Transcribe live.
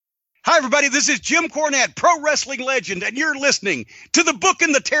Hi, everybody. This is Jim Cornette, pro wrestling legend, and you're listening to the Book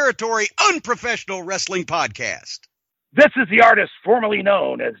in the Territory Unprofessional Wrestling Podcast. This is the artist formerly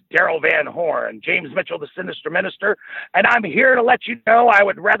known as Daryl Van Horn, James Mitchell, the Sinister Minister, and I'm here to let you know I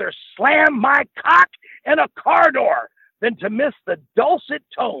would rather slam my cock in a car door than to miss the dulcet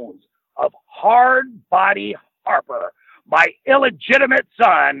tones of Hard Body Harper, my illegitimate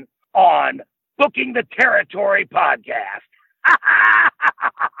son, on Booking the Territory podcast.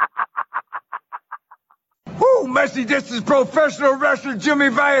 Woo, Messi, this is professional wrestler Jimmy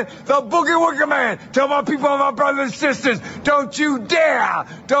Valiant, the Boogie Woogie Man. Tell my people and my brothers and sisters, don't you dare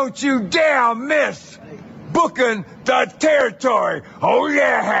miss Booking the Territory. Oh,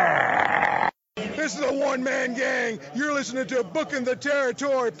 yeah. This is a one-man gang. You're listening to Booking the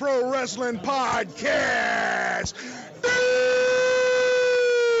Territory Pro Wrestling Podcast.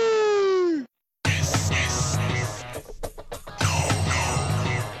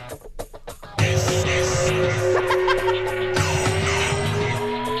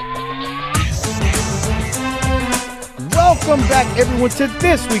 Welcome back, everyone, to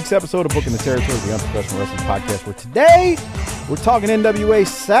this week's episode of Booking the Territory, the Unprofessional Wrestling Podcast, where today we're talking NWA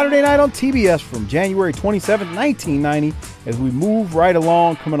Saturday Night on TBS from January 27th, 1990, as we move right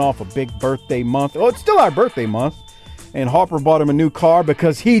along, coming off a big birthday month. Oh, it's still our birthday month, and Harper bought him a new car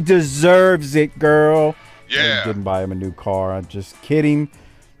because he deserves it, girl. Yeah. I didn't buy him a new car. I'm just kidding.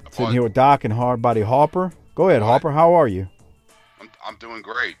 Sitting here with Doc and Hard Body Harper. Go ahead, Harper. How are you? I'm doing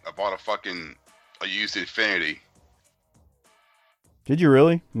great. I bought a used Infiniti. Did you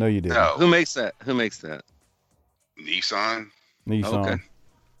really? No, you didn't. No. Who makes that? Nissan. Nissan. Okay.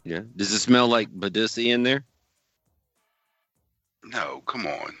 Yeah. Does it smell like Badussi in there? No, come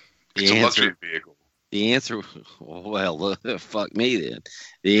on. The It's a answer- luxury vehicle. The answer, well, fuck me then.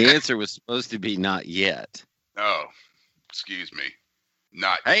 The answer was supposed to be not yet. No, excuse me.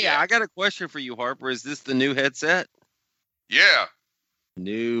 Not Hey, yet. I got a question for you, Harper. Is this the new headset? Yeah.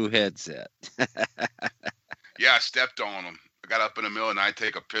 New headset. Yeah, I stepped on them. I got up in the middle and I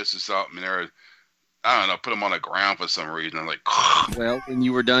take a piss or something and I don't know, put them on the ground for some reason. I'm like, Well, when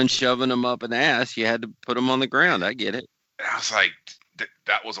you were done shoving them up an ass, you had to put them on the ground. I get it. and I was like,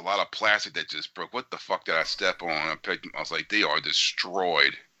 that was a lot of plastic that just broke. What the fuck did I step on? I was like, they are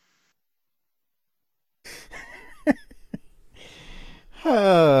destroyed. I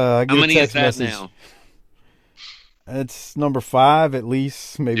How get a many is text that message. now? It's number 5 at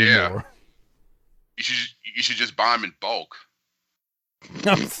least, maybe Yeah. more. You should just buy them in bulk.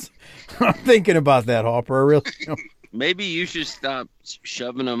 I'm thinking about that, Harper. I really am. Maybe you should stop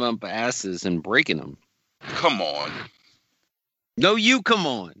shoving them up asses and breaking them. Come on. No, you come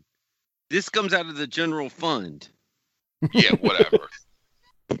on. This comes out of the general fund. Yeah, whatever.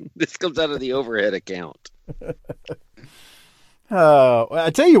 This comes out of the overhead account.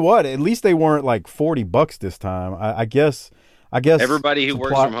 I tell you what, at least they weren't like $40 this time. I guess Everybody who works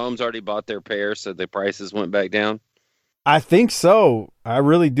supply- from home's already bought their pair, so the prices went back down. I think so. I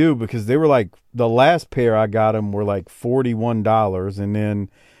really do, because they were like, the last pair I got them were like $41, and then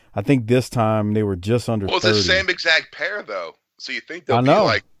I think this time they were just under Well, it's 30. the same exact pair though. So you think they'll I be know.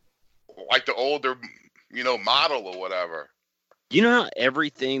 like the older, model or whatever. You know how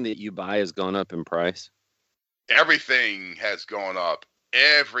everything that you buy has gone up in price? Everything has gone up.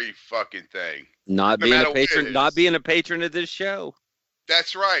 Every fucking thing. Not No being matter a what it patron, is. not being a patron of this show.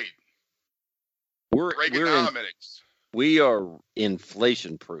 That's right. We're Reaganomics. we are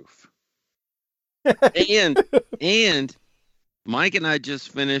inflation proof. and Mike and I just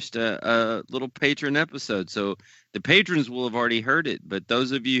finished a little patron episode, so the patrons will have already heard it. But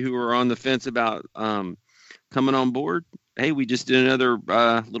those of you who are on the fence about coming on board, hey, we just did another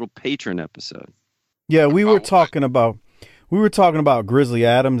little patron episode. Yeah, we were About talking about Grizzly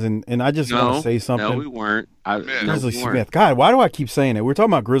Adams, and I just want to say something. No, we weren't. Grizzly we weren't. Smith. God, why do I keep saying it? We're talking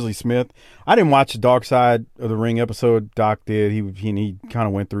about Grizzly Smith. I didn't watch the Dark Side of the Ring episode. Doc did. He kind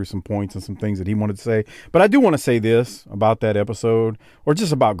of went through some points and some things that he wanted to say. But I do want to say this about that episode, or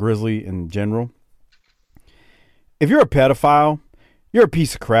just about Grizzly in general. If you're a pedophile, you're a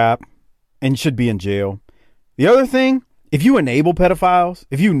piece of crap and should be in jail. The other thing, if you enable pedophiles,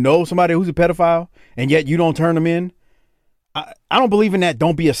 if you know somebody who's a pedophile and yet you don't turn them in, I don't believe in that.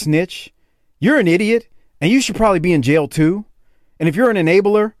 Don't be a snitch. You're an idiot, and you should probably be in jail too. And if you're an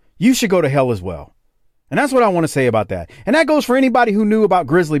enabler, you should go to hell as well. And that's what I want to say about that. And that goes for anybody who knew about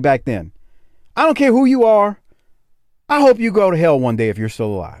Grizzly back then. I don't care who you are. I hope you go to hell one day if you're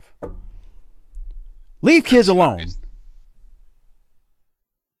still alive. Leave kids alone.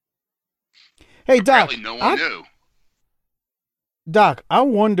 Hey, Doc. Apparently no one knew. Doc, I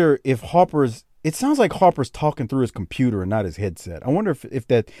wonder if Harper's it sounds like Harper's talking through his computer and not his headset. I wonder if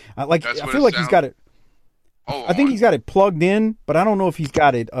that like That's I what feel it like he's got it. I think he's got it plugged in, but I don't know if he's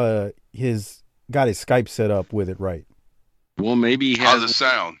got it his Skype set up with it right. Well, maybe he has. How's it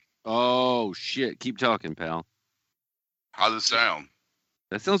sound? Oh shit! Keep talking, pal. How's it sound?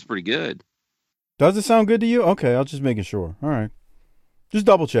 That sounds pretty good. Does it sound good to you? Okay, I'll just making sure. All right, just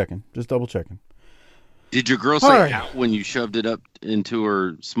double checking. Did your girl say out when you shoved it up into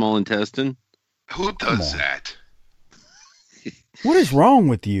her small intestine? Who does that? What is wrong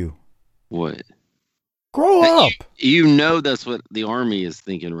with you? What? Grow up. You know that's what the Army is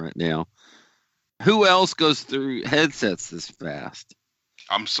thinking right now. Who else goes through headsets this fast?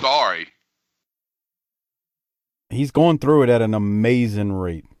 I'm sorry. He's going through it at an amazing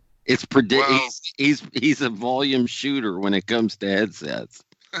rate. It's he's a volume shooter when it comes to headsets.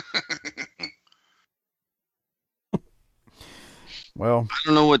 Well, I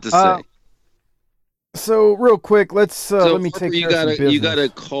don't know what to say. So real quick, let's let me take care of some business. You got a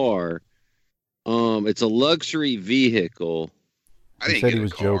car. It's a luxury vehicle. I didn't he said get he a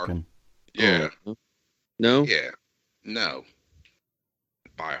was car. joking. Yeah. Oh. No? Yeah. No.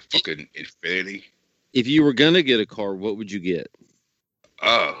 Buy a fucking Infinity. If you were gonna get a car, what would you get?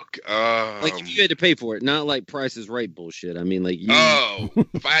 Oh, like if you had to pay for it, not like Price is Right bullshit. I mean, like you. Oh,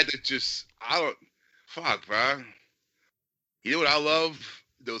 if I had to just, fuck, bro. You know what I love?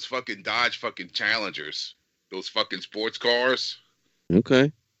 Those fucking Dodge fucking Challengers. Those fucking sports cars.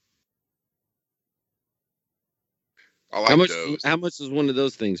 Okay. I like those. How much does one of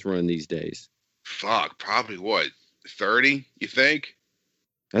those things run these days? Fuck, probably what, 30, you think?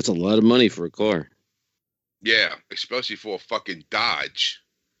 That's a lot of money for a car. Yeah, especially for a fucking Dodge.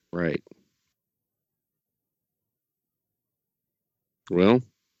 Right. Well,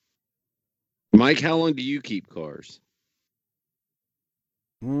 Mike, how long do you keep cars?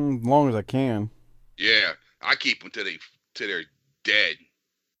 As long as I can. Yeah, I keep them till they're dead.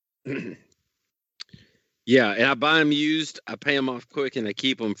 Yeah, and I buy them used, I pay them off quick, and I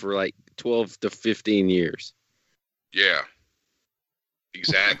keep them for like 12 to 15 years. Yeah,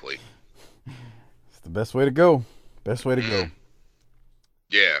 exactly. It's the best way to go. Best way to go.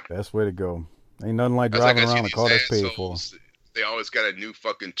 Yeah. Best way to go. Ain't nothing like driving around a car that's paid for. They always got a new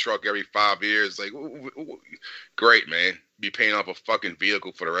fucking truck every 5 years. Like, great, man. Be paying off a fucking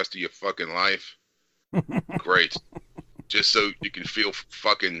vehicle for the rest of your fucking life. Great. Just so you can feel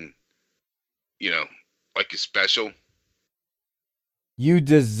fucking, like you're special. You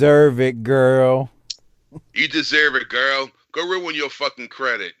deserve it, girl. You deserve it, girl. Go ruin your fucking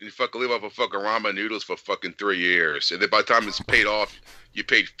credit and fucking live off of fucking ramen noodles for fucking 3 years. And then by the time it's paid off, you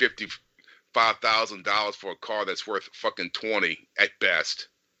paid $55,000 for a car that's worth fucking 20 at best.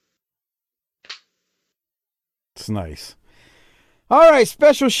 It's nice. All right,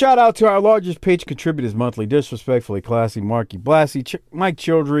 special shout out to our largest page contributors monthly. Disrespectfully Classy, Marky Blassie, Mike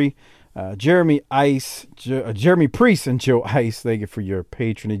Childry, Jeremy Ice, Jeremy Priest, and Joe Ice. Thank you for your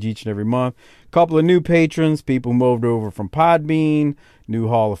patronage each and every month. A couple of new patrons, people moved over from Podbean, new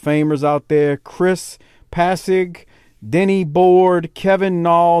Hall of Famers out there. Chris Passig, Denny Board, Kevin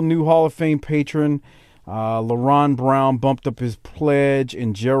Nall, new Hall of Fame patron. LaRon Brown bumped up his pledge,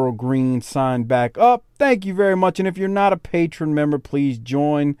 and Gerald Green signed back up. Thank you very much. And if you're not a patron member, please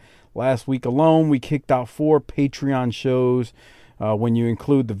join. Last week alone, we kicked out 4 Patreon shows. When you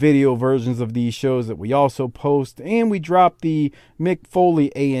include the video versions of these shows that we also post, and we dropped the Mick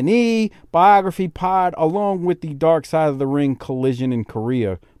Foley A&E biography pod along with the Dark Side of the Ring Collision in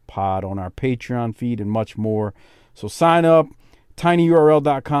Korea pod on our Patreon feed and much more. So sign up,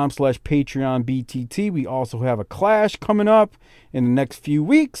 tinyurl.com/PatreonBTT. We also have a clash coming up in the next few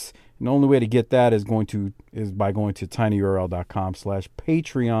weeks. And the only way to get that is by going to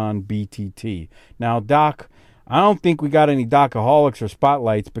tinyurl.com/PatreonBTT. Now, Doc, I don't think we got any Docaholics or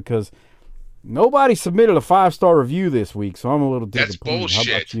Spotlights because nobody submitted a 5-star review this week, so I'm a little disappointed. That's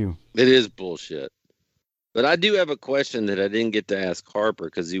bullshit. How about you? It is bullshit. But I do have a question that I didn't get to ask Harper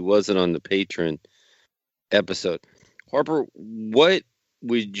because he wasn't on the patron episode. Harper, what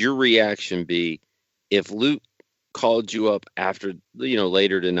would your reaction be if Luke called you up after,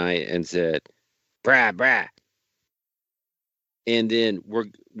 later tonight and said, brah, and then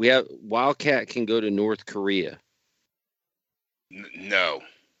we have Wildcat can go to North Korea? No.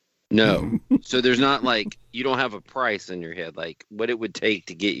 So there's not like, you don't have a price in your head, like what it would take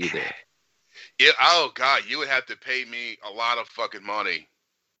to get you there. Oh God, you would have to pay me a lot of fucking money.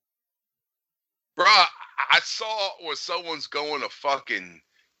 Bruh, I saw where someone's going to fucking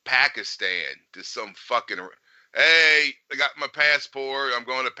Pakistan to some fucking, hey, I got my passport, I'm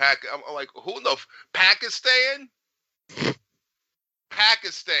going to Pakistan. I'm like, who the Pakistan?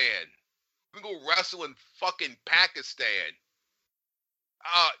 Pakistan. I'm gonna go wrestle in fucking Pakistan.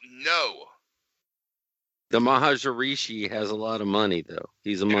 No. The Maharishi has a lot of money, though.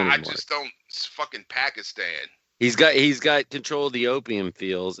 He's a money I mark. just don't. It's fucking Pakistan. He's got control of the opium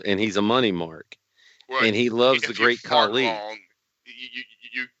fields, and he's a money mark. Well, and he loves the if great you fart Khali. wrong,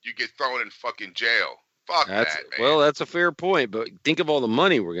 you get thrown in fucking jail. Fuck that, man. Well, that's a fair point, but think of all the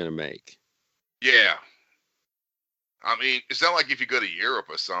money we're gonna make. Yeah. I mean, it's not like if you go to Europe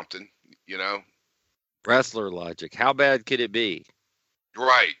or something, you know? Wrestler logic. How bad could it be?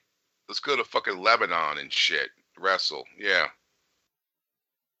 Right. Let's go to fucking Lebanon and shit. Wrestle. Yeah.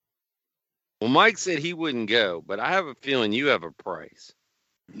 Well, Mike said he wouldn't go, but I have a feeling you have a price.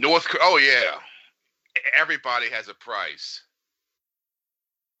 Oh, yeah. Everybody has a price.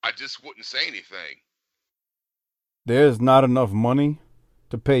 I just wouldn't say anything. There's not enough money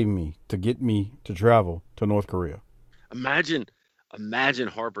to pay me to get me to travel to North Korea. Imagine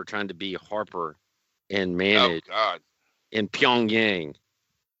Harper trying to be Harper and manage in Pyongyang.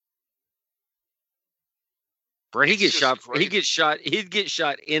 Bro, he'd get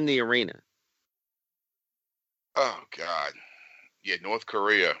shot in the arena. Oh, God. Yeah, North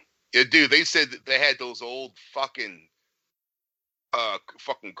Korea. Yeah, dude, they said that they had those old fucking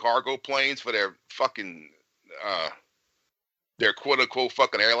cargo planes for their fucking their quote unquote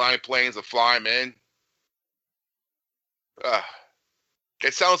fucking airline planes to fly them in.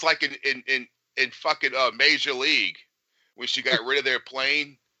 It sounds like in fucking Major League when she got rid of their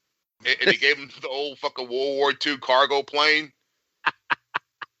plane and they gave them the old fucking World War II cargo plane.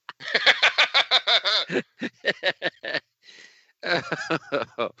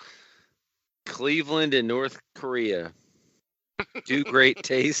 Cleveland and North Korea. Two great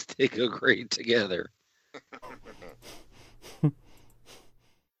tastes, they go great together.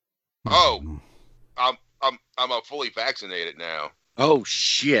 Oh, I'm fully vaccinated now. Oh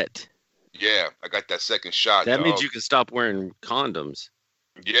shit! Yeah, I got that second shot. That means you can stop wearing condoms.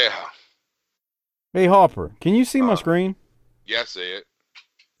 Yeah. Hey Harper, can you see my screen? Yeah, I see it.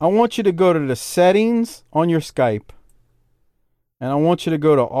 I want you to go to the settings on your Skype, and I want you to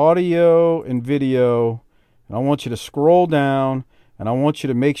go to audio and video, and I want you to scroll down, and I want you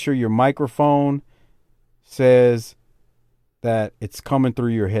to make sure your microphone says that it's coming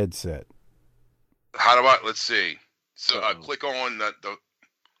through your headset. How do I? Let's see. So click on the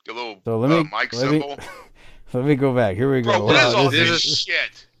little mic let symbol. Let me go back. Here we go. Bro, what is all this this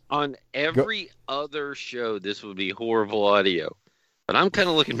shit? On every other show, this would be horrible audio. But I'm kind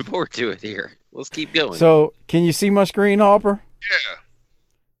of looking forward to it here. Let's keep going. So, can you see my screen, Harper? Yeah.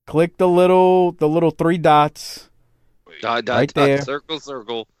 Click the little three dots. Dot, right there.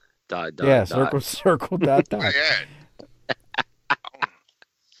 Circle, dot, yeah, dot. circle, dot, dot.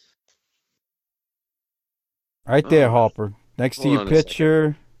 Right there, Harper. Next to your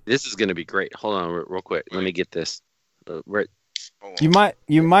picture. This is going to be great. Hold on real quick. Let me get this. You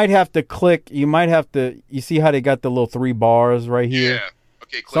might have to click. You see how they got the little three bars right here? Yeah.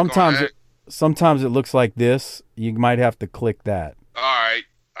 Okay, click on that. Sometimes it looks like this. You might have to click that. All right.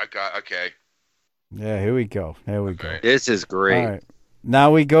 Okay. Yeah, here we go. Go. This is great. All right.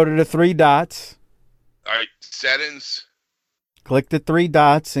 Now we go to the three dots. All right, settings. Click the three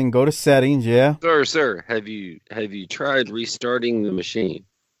dots and go to settings, yeah. Sir, have you tried restarting the machine?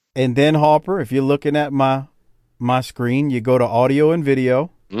 And then Harper, if you're looking at my screen, you go to audio and video.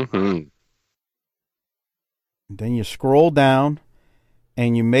 Mm-hmm. Then you scroll down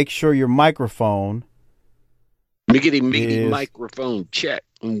and you make sure your microphone Miggity microphone check.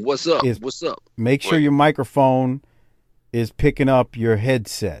 What's up? What's up? Make sure your microphone is picking up your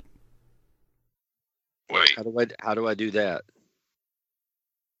headset. Wait. How do I do that?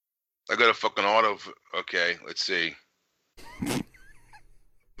 I got a fucking auto. Okay, let's see. I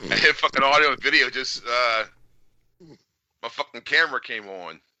hit fucking audio and video. Just my fucking camera came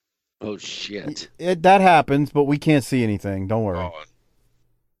on. Oh shit! That happens, but we can't see anything. Don't worry.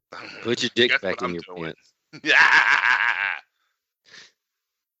 Put your dick back in your pants. Yeah.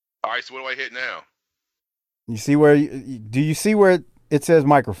 All right. So what do I hit now? You see where? Do you see where it says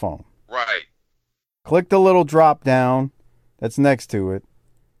microphone? Right. Click the little drop down that's next to it.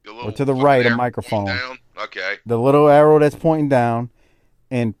 Or to the right, a microphone. Down. Okay. The little arrow that's pointing down,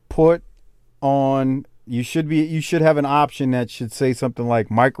 and put on. You should have an option that should say something like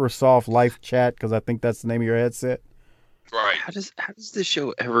Microsoft Live Chat, because I think that's the name of your headset. Right. How does this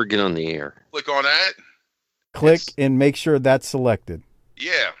show ever get on the air? Click on that. Click and make sure that's selected.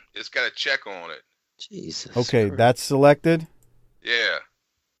 Yeah, it's got a check on it. Jesus. Okay, Christ. that's selected. Yeah.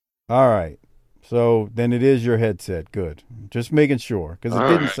 All right. So then it is your headset. Good. Just making sure, because it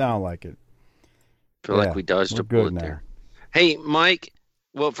didn't sound like it. Feel like we dodged a bullet there. Hey, Mike,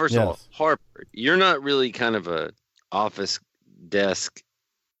 Well, first of all, Yes. Harper, you're not really kind of a office desk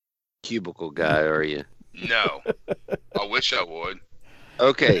cubicle guy, are you? No. I wish I would.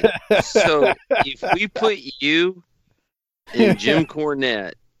 Okay, so if we put you and Jim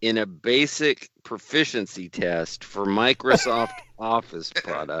Cornette in a basic proficiency test for Microsoft Office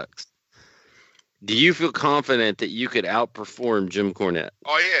products, do you feel confident that you could outperform Jim Cornette?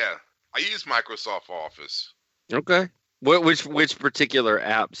 Oh yeah, I use Microsoft Office. Okay. Which particular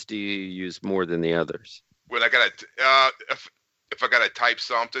apps do you use more than the others? When I gotta, if I gotta type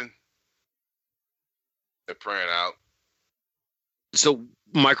something, to print it out. So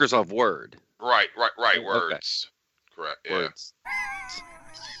Microsoft Word. Right. Okay. Words. Correct. Yeah. Words.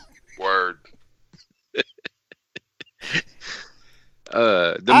 Word.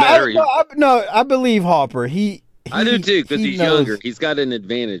 I believe Harper. I do too, because he's knows, younger. He's got an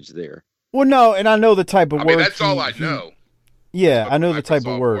advantage there. Well, no, and I know the type of I words. mean, that's all I know. Yeah, I know the type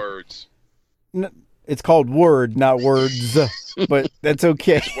of word. Words. It's called Word, not words, but that's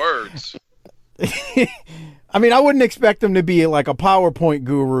okay. It's words. I mean, I wouldn't expect him to be like a PowerPoint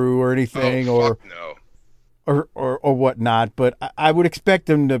guru or anything, Oh, fuck no. or whatnot. But I would expect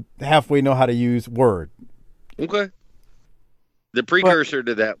him to halfway know how to use Word. Okay. The precursor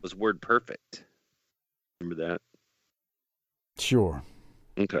to that was WordPerfect. Remember that? Sure.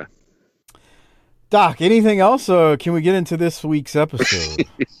 Okay. Doc, anything else? Can we get into this week's episode?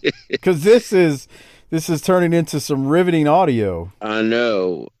 Because this is turning into some riveting audio. I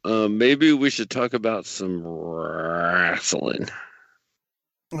know. Maybe we should talk about some wrestling.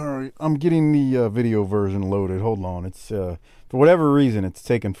 All right, I'm getting the video version loaded. Hold on, it's for whatever reason it's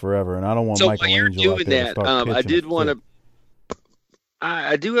taking forever, and I don't want So Michelangelo while you're out doing there that, to start I pitching did a want fit. to.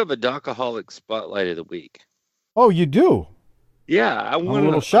 I do have a Docaholic spotlight of the week. Oh, you do? Yeah, I a want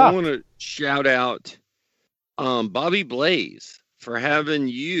little to. I shocked. want to shout out Bobby Blaze for having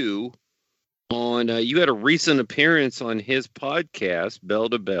you on. You had a recent appearance on his podcast, Bell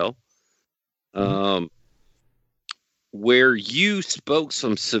to Bell, where you spoke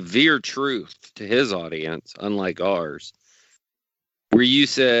some severe truth to his audience, unlike ours. Where you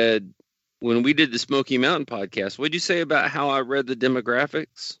said, when we did the Smoky Mountain podcast, what'd you say about how I read the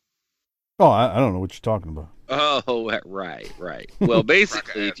demographics? Oh, I don't know what you're talking about. Oh, right. Well,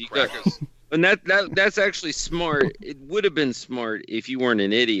 basically, if you go, and that's actually smart. It would have been smart if you weren't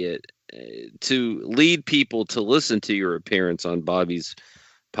an idiot to lead people to listen to your appearance on Bobby's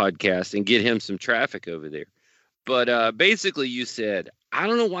podcast and get him some traffic over there. But basically, you said, I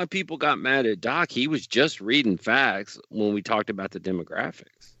don't know why people got mad at Doc. He was just reading facts when we talked about the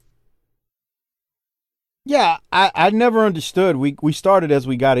demographics. Yeah, I never understood. We started as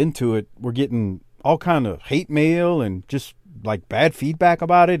we got into it. We're getting all kind of hate mail and just like bad feedback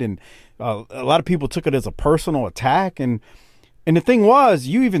about it, and a lot of people took it as a personal attack. And the thing was,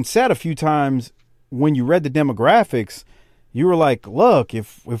 you even said a few times when you read the demographics, you were like, "Look,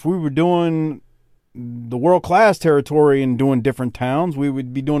 if we were doing the world class territory and doing different towns, we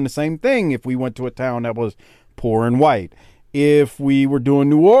would be doing the same thing if we went to a town that was poor and white. If we were doing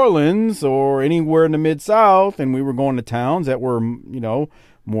New Orleans or anywhere in the Mid-South and we were going to towns that were,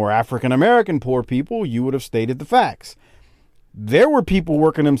 more African-American poor people, you would have stated the facts." There were people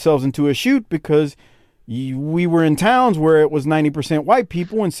working themselves into a chute because we were in towns where it was 90% white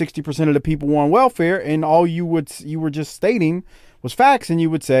people and 60% of the people were on welfare, and all you were just stating was facts, and you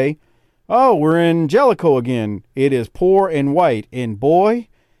would say, "Oh, we're in Jellicoe again. It is poor and white." And boy,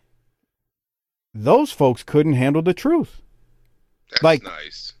 those folks couldn't handle the truth. That's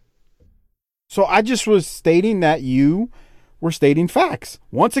nice. So I just was stating that you were stating facts.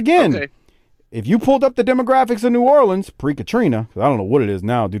 Once again, Okay. If you pulled up the demographics of New Orleans pre-Katrina, 'cause I don't know what it is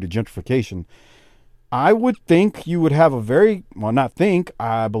now due to gentrification, I would think you would have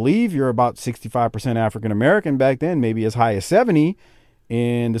I believe you're about 65% African-American back then, maybe as high as 70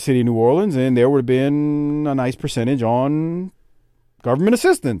 in the city of New Orleans, and there would have been a nice percentage on government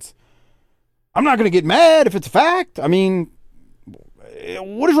assistance. I'm not going to get mad if it's a fact. I mean,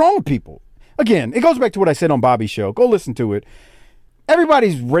 what is wrong with people? Again, it goes back to what I said on Bobby's show. Go listen to it.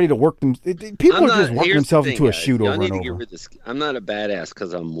 Everybody's ready to work them. People are just working themselves into a chute over and over. I'm not a badass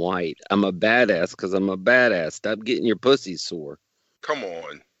because I'm white. I'm a badass because I'm a badass. Stop getting your pussy sore. Come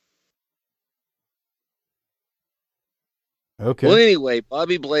on. Okay. Well, anyway,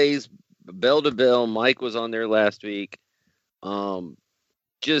 Bobby Blaze, Bell to Bell, Mike was on there last week.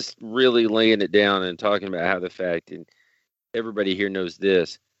 Just really laying it down and talking about how the fact, and everybody here knows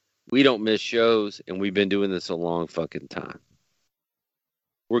this, we don't miss shows, and we've been doing this a long fucking time.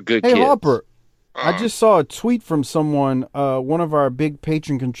 We're good Hey, kids. Harper, I just saw a tweet from someone, one of our big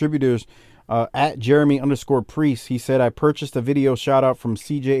patron contributors, At Jeremy_Priest, he said, I purchased a video shout out from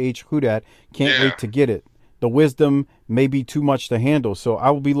CJH Hudat. Can't wait to get it. The wisdom may be too much to handle. So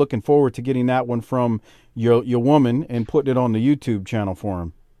I will be looking forward to getting that one from your woman and putting it on the YouTube channel for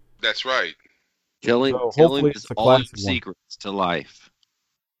him. That's right. Telling us all the secrets to life.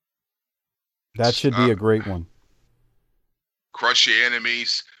 That should be a great one. Crush your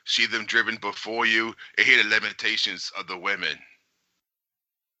enemies, see them driven before you, and hear the lamentations of the women.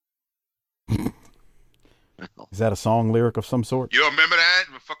 Is that a song lyric of some sort? You don't remember that?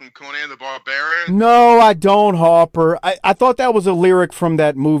 With fucking Conan the Barbarian? No, I don't, Hopper. I thought that was a lyric from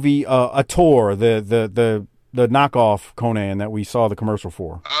that movie, A Tour, the knockoff Conan that we saw the commercial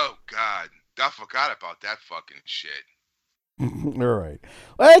for. Oh, God. I forgot about that fucking shit. All right.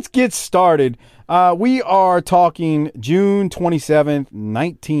 Let's get started. We are talking June 27th,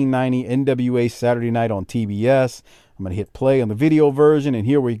 1990, NWA Saturday Night on TBS. I'm going to hit play on the video version, and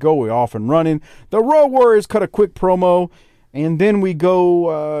here we go. We're off and running. The Road Warriors cut a quick promo, and then we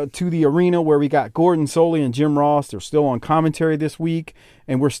go to the arena where we got Gordon Solie and Jim Ross. They're still on commentary this week,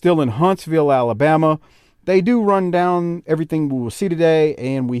 and we're still in Huntsville, Alabama. They do run down everything we will see today,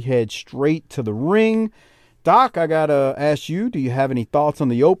 and we head straight to the ring. Doc, I got to ask you, do you have any thoughts on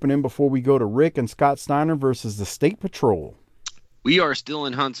the opening before we go to Rick and Scott Steiner versus the State Patrol? We are still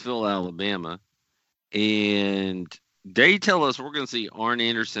in Huntsville, Alabama, and they tell us we're going to see Arn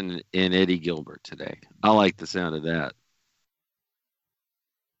Anderson and Eddie Gilbert today. I like the sound of that.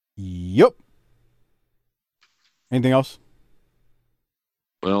 Yep. Anything else?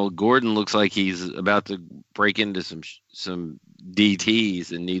 Well, Gordon looks like he's about to break into some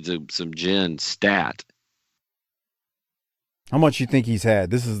DTs and needs some gin stat. How much you think he's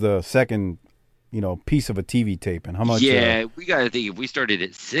had? This is the second, piece of a TV tape. And how much? Yeah, we got to think if we started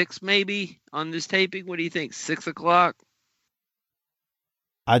at 6 maybe on this taping. What do you think? 6 o'clock?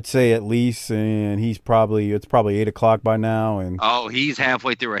 I'd say at least, and it's probably 8 o'clock by now. And he's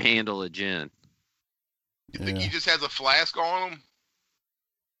halfway through a handle of gin. You think he just has a flask on him?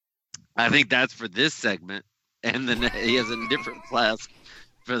 I think that's for this segment, and then he has a different flask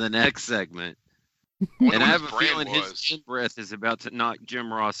for the next segment. And I have a feeling his gin breath is about to knock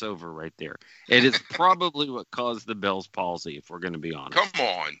Jim Ross over right there. It is probably what caused the Bell's palsy, if we're going to be honest. Come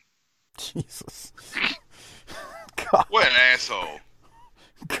on. Jesus. God. What an asshole.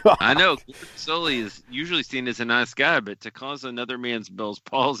 God. I know. Solie is usually seen as a nice guy, but to cause another man's Bell's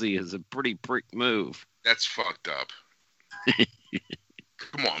palsy is a pretty prick move. That's fucked up.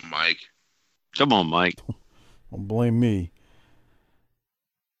 Come on, Mike. Come on, Mike. Don't blame me.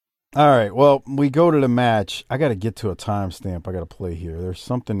 All right, well, we go to the match. I got to get to a timestamp I got to play here. There's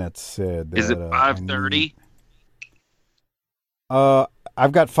something that said that... Is it 5:30?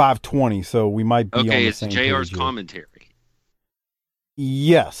 I've got 5:20, so we might be on the same page. Okay, it's JR's commentary.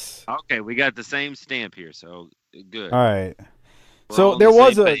 Yes. Okay, we got the same stamp here, so good. All right. So there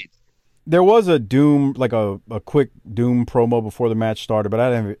was a Doom, like a quick Doom promo before the match started, but I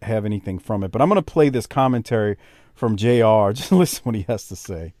didn't have anything from it. But I'm going to play this commentary from JR. Just listen what he has to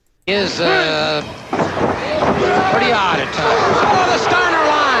say. Is pretty odd at times. Oh, the Steiner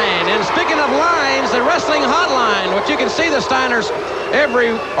line. And speaking of lines, the wrestling hotline, which you can see the Steiners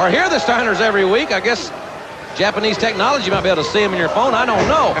hear the Steiners every week. I guess Japanese technology, you might be able to see them in your phone. I don't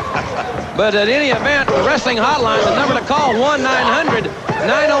know. But at any event, the wrestling hotline, the number to call,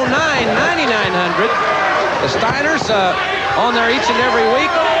 1-900-909-9900. The Steiners on there each and every week.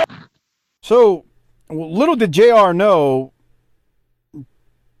 So, little did JR know,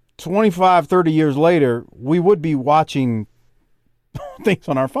 25, 30 years later, we would be watching things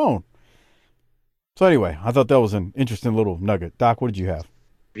on our phone. So anyway, I thought that was an interesting little nugget. Doc, what did you have?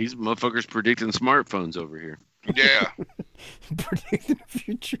 These motherfuckers predicting smartphones over here. Yeah. Predicting the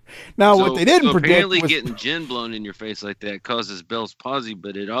future. Now, what they didn't predict apparently was... getting gin blown in your face like that causes Bell's palsy,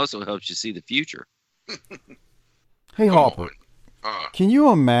 but it also helps you see the future. Hey, Hopper, can you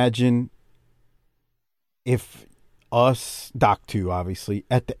imagine if us, Doc 2, obviously,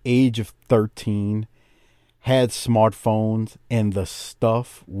 at the age of 13, had smartphones and the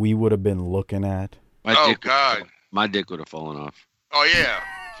stuff we would have been looking at? God. My dick would have fallen off. Oh, yeah.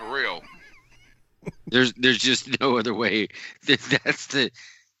 For real. There's just no other way. That's the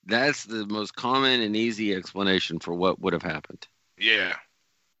most common and easy explanation for what would have happened. Yeah.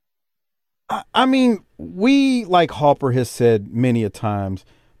 I mean, we, like Hopper has said many a times,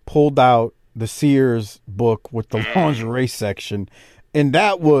 pulled out the Sears book with the lingerie section, and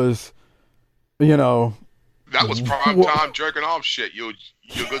that was, that was prime time jerking off shit. You'll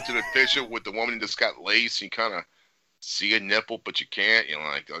go to the picture with the woman that's got lace, and kind of see a nipple, but you can't. You're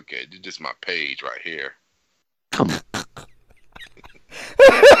like, okay, this is my page right here.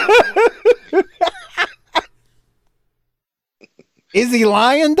 Is he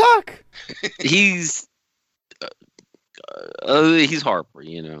lying, Doc? He's Harper,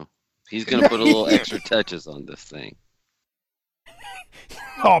 you know. He's gonna put a little extra touches on this thing.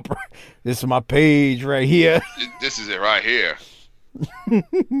 Harper, this is my page right here. This is it right here.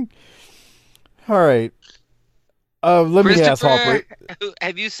 All right. Let me ask Harper.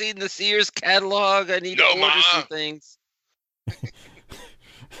 Have you seen the Sears catalog? I need to order some things.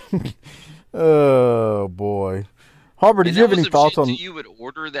 Oh boy, Harper, did you have any thoughts on? You would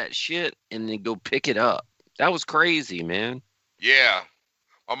order that shit and then go pick it up. That was crazy, man. Yeah,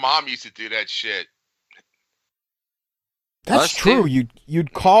 my mom used to do that shit. That's true.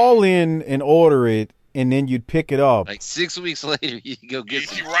 You'd call in and order it, and then you'd pick it up. Like 6 weeks later, you go get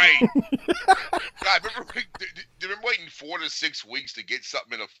some. You're right. God, remember waiting 4 to 6 weeks to get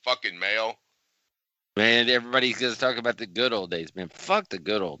something in the fucking mail? Man, everybody's gonna talk about the good old days, man. Fuck the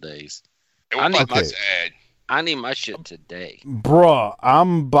good old days. I need my shit today. Bruh,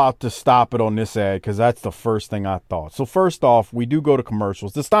 I'm about to stop it on this ad because that's the first thing I thought. So first off, we do go to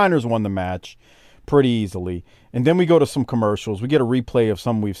commercials. The Steiners won the match pretty easily. And then we go to some commercials. We get a replay of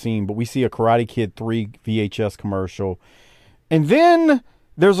some we've seen, but we see a Karate Kid 3 VHS commercial. And then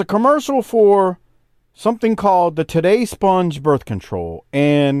there's a commercial for something called the Today Sponge Birth Control.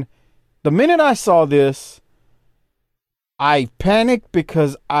 And the minute I saw this, I panicked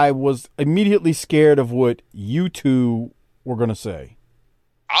because I was immediately scared of what you two were going to say.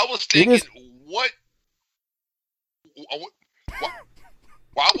 I was thinking,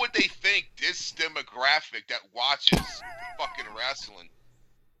 why would they think this demographic that watches fucking wrestling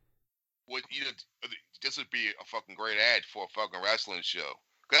would, this would be a fucking great ad for a fucking wrestling show?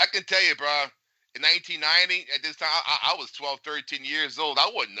 Because I can tell you, bro, in 1990, at this time, I was 12, 13 years old.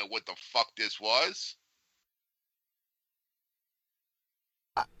 I wouldn't know what the fuck this was.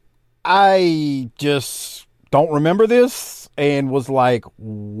 I just don't remember this and was like,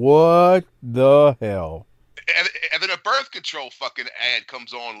 what the hell? And then a birth control fucking ad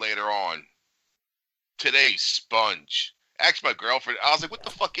comes on later on. Today's Sponge. I asked my girlfriend, I was like, what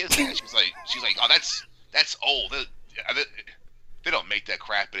the fuck is that? She's like, oh, that's old. They don't make that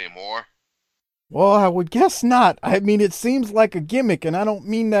crap anymore. Well, I would guess not. I mean, it seems like a gimmick, and I don't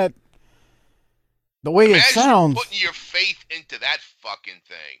mean that the way it sounds. Putting your faith into that fucking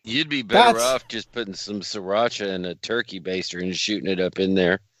thing. You'd be better off just putting some sriracha in a turkey baster and shooting it up in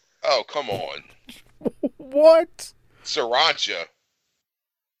there. Oh, come on. What? Sriracha.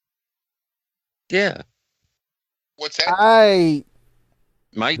 Yeah. What's that?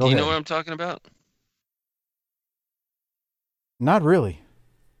 Mike, do you know what I'm talking about? Not really.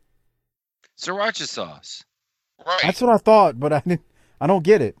 Sriracha sauce. Right. That's what I thought, but I don't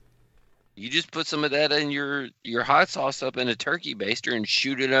get it. You just put some of that in your hot sauce up in a turkey baster and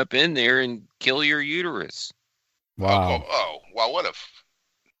shoot it up in there and kill your uterus. Wow. Wow, what a...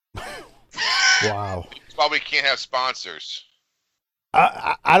 Wow. That's why we can't have sponsors.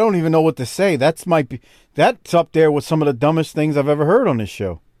 I don't even know what to say. That's up there with some of the dumbest things I've ever heard on this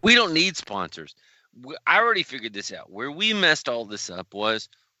show. We don't need sponsors. I already figured this out. Where we messed all this up was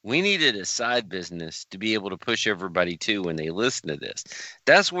we needed a side business to be able to push everybody to when they listen to this.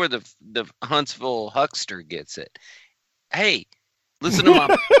 That's where the Huntsville huckster gets it. Hey, listen to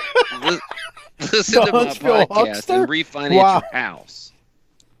my listen to my podcast huckster? And refinance your house.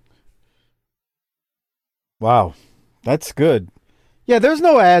 Wow, that's good. Yeah, there's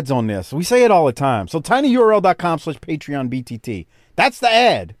no ads on this. We say it all the time. So tinyurl.com/PatreonBTT. That's the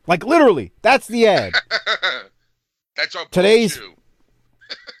ad. Like literally, that's the ad. That's our today's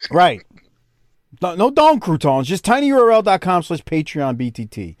right. No Don croutons. Just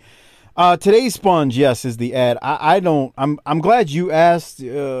tinyurl.com/PatreonBTT. Today's Sponge, yes, is the ad. I'm glad you asked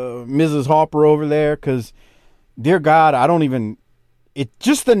Mrs. Harper over there because, dear God, I don't even. It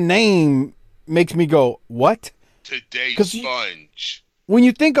just the name makes me go, what? Today's Sponge. When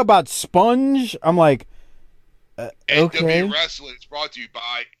you think about Sponge, I'm like, okay. NW Wrestling is brought to you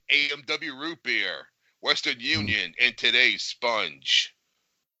by AMW Root Beer, Western Union, and Today's Sponge.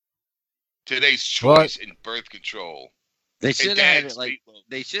 Today's Choice in Birth Control. They should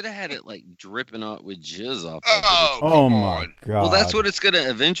have had it like dripping out with jizz off. Oh my God. Well, that's what it's going to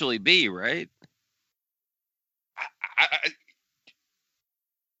eventually be, right?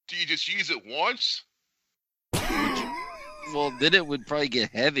 Do you just use it once? Well, then it would probably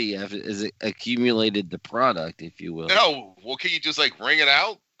get heavy as it accumulated the product, if you will. No, well, can you just like wring it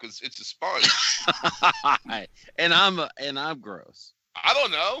out because it's a sponge? and I'm gross. I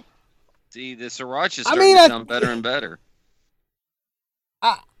don't know. See, the sriracha starting to sound better and better.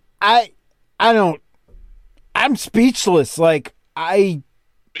 I don't. I'm speechless. Like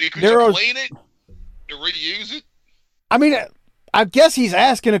Could you clean it to reuse it? I mean, I guess he's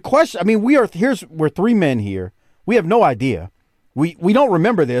asking a question. I mean, we're 3 men here. We have no idea. We don't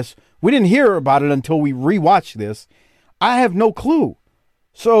remember this. We didn't hear about it until we rewatched this. I have no clue.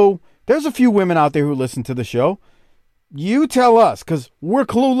 So there's a few women out there who listen to the show. You tell us, because we're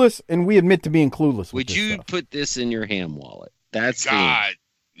clueless, and we admit to being clueless. Would you put this in your ham wallet? That's God,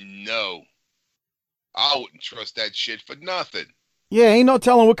 no. I wouldn't trust that shit for nothing. Yeah, ain't no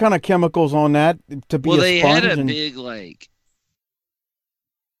telling what kind of chemicals on that to be. Well, a they sponge had a big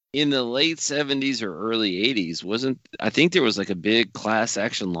in the late 70s or early 80s. I think there was a big class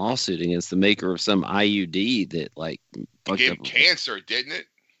action lawsuit against the maker of some IUD that gave him cancer, didn't it?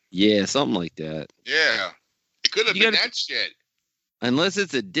 Yeah, something like that. Yeah, it could have been that shit. Unless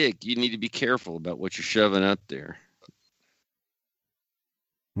it's a dick, you need to be careful about what you're shoving up there.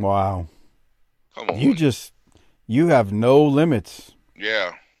 Wow. Come on. You have no limits.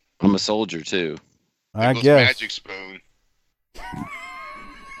 Yeah. I'm a soldier too. I guess. Magic spoon.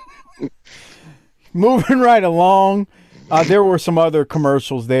 Moving right along. There were some other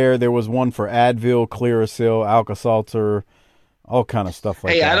commercials there. There was one for Advil, Clearasil, Alka-Seltzer, all kind of stuff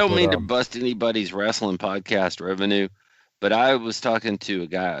like that. Hey, I don't mean to bust anybody's wrestling podcast revenue, but I was talking to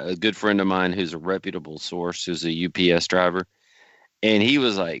a good friend of mine who's a reputable source, who's a UPS driver. And he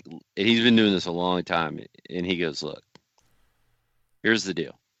was like, and he's been doing this a long time. And he goes, look, here's the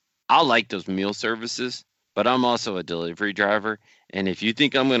deal. I like those meal services, but I'm also a delivery driver. And if you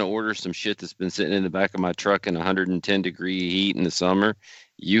think I'm going to order some shit that's been sitting in the back of my truck in 110-degree heat in the summer,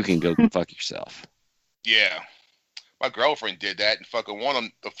 you can go fuck yourself. Yeah. My girlfriend did that and fucking one of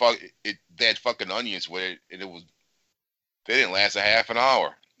them, they had fucking onions with it, and they didn't last a half an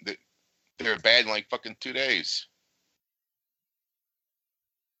hour. They were bad in fucking 2 days.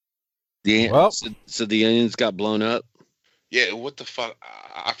 So the onions got blown up? Yeah, what the fuck?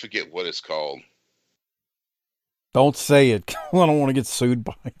 I forget what it's called. Don't say it. I don't want to get sued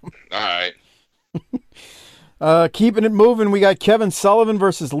by him. All right. Keeping it moving, we got Kevin Sullivan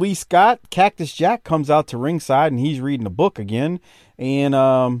versus Lee Scott. Cactus Jack comes out to ringside, and he's reading a book again. And,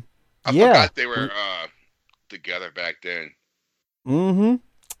 I forgot they were together back then.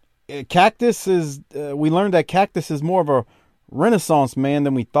 Mm-hmm. Cactus is, we learned that Cactus is more of a Renaissance man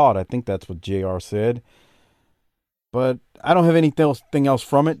than we thought. I think that's what JR said. But I don't have anything else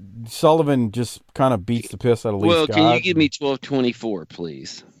from it. Sullivan just kind of beats the piss out of Lee Scott. Well, can you give me 12:24,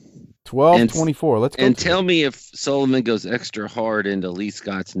 please? 12:24. Let's go. And tell me if Sullivan goes extra hard into Lee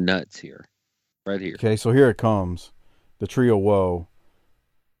Scott's nuts here. Right here. Okay, so here it comes. The Trio Woe.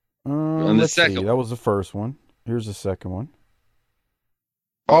 Let's see. That was the first one. Here's the second one.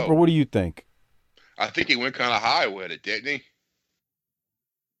 Harper, what do you think? I think he went kind of high with it, didn't he?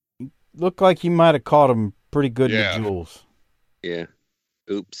 Looked like he might have caught him pretty good in the jewels. Yeah.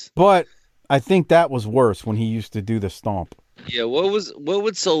 Oops. But I think that was worse when he used to do the stomp. Yeah, what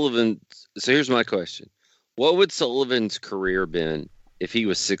would Sullivan, so here's my question. What would Sullivan's career been if he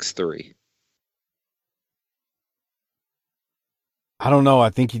was 6'3"? I don't know. I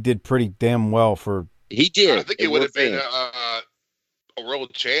think he did pretty damn well for. He did. I think he would have been a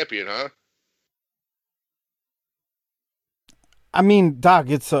world champion, huh? I mean, Doc,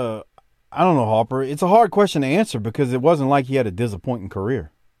 I don't know, Harper. It's a hard question to answer because it wasn't like he had a disappointing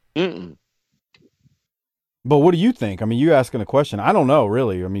career. Mm-mm. But what do you think? I mean, you asking a question. I don't know,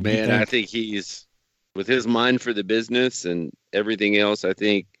 really. I mean, I think he's, with his mind for the business and everything else, I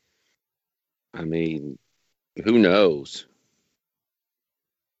mean, who knows?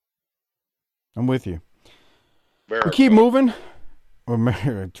 I'm with you. We keep moving.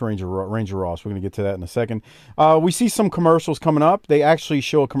 Ranger Ross. We're going to get to that in a second. We see some commercials coming up. They actually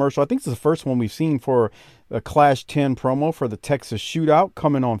show a commercial. I think this is the first one we've seen for a Clash 10 promo for the Texas Shootout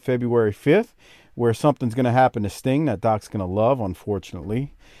coming on February 5th, where something's going to happen to Sting that Doc's going to love,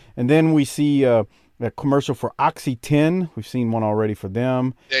 unfortunately. And then we see a commercial for Oxy 10. We've seen one already for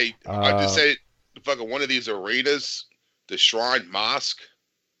them. Hey, I just said fucking one of these arenas, the Shrine Mosque.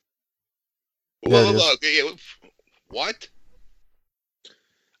 Look, what?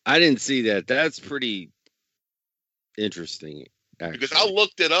 I didn't see that. That's pretty interesting, actually. Because I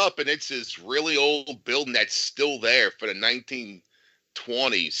looked it up, and it's this really old building that's still there for the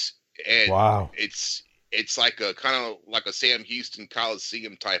 1920s. And wow. It's like a kind of like a Sam Houston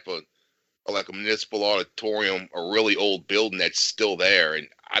Coliseum type of, or like a municipal auditorium, a really old building that's still there. And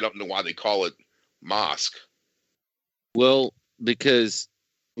I don't know why they call it mosque. Well, because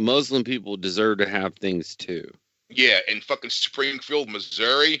Muslim people deserve to have things too. Yeah, in fucking Springfield,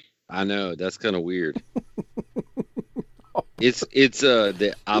 Missouri. I know, that's kind of weird. It's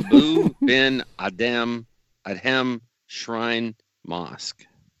the Abu Ben Adhem Shrine Mosque.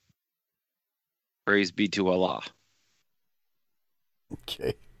 Praise be to Allah.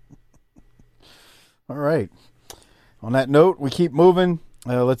 Okay. All right. On that note, we keep moving.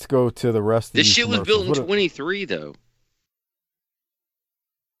 Let's go to the rest of This these shit was built in commercials. 23, though.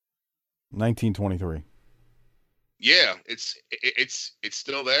 1923. Yeah, it's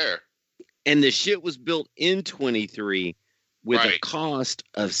still there. And the shit was built in 23 with a Right. cost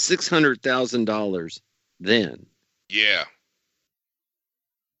of $600,000 then. Yeah.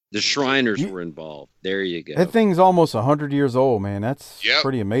 The Shriners were involved. There you go. That thing's almost 100 years old, man. That's Yep.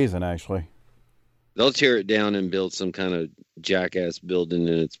 pretty amazing, actually. They'll tear it down and build some kind of jackass building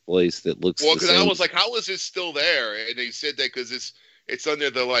in its place that looks Well, the because I same. was like, how is it still there? And they said that because it's under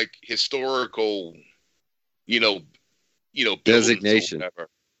the like historical, buildings or Designation. whatever.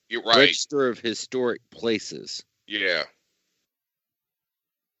 You're right. Register of Historic Places. Yeah.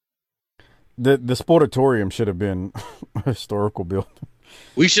 The Sportatorium should have been a historical building.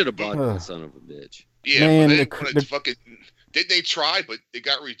 We should have bought that son of a bitch. Yeah, Man, but then the- when it's fucking did they try, but they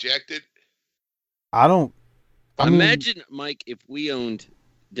got rejected? I mean, Imagine, Mike, if we owned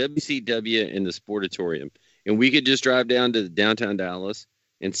WCW and the Sportatorium, and we could just drive down to downtown Dallas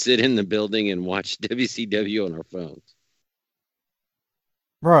and sit in the building and watch WCW on our phones.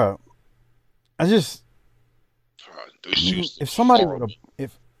 bro, I just Those shoes if somebody horrible. would have,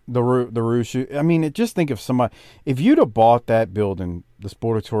 if the Rue shoe, I mean, just think if you'd have bought that building, the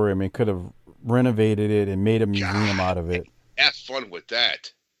Sportatorium, and could have renovated it and made a museum out of it, Have fun with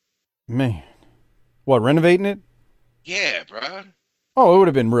that. man. What, renovating it? Yeah, bro. Oh, it would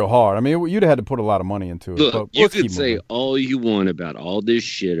have been real hard. I mean, you'd have had to put a lot of money into it. Look, but you let's could keep say moving. all you want about all this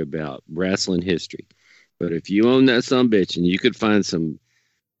shit about wrestling history, but if you own that sumbitch and you could find some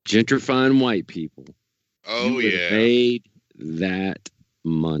gentrifying white people, Oh you would have yeah. made that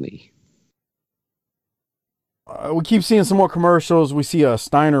money. We keep seeing some more commercials. We see a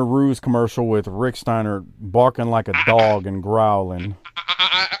Steiner Ruse commercial with Rick Steiner barking like a dog and growling.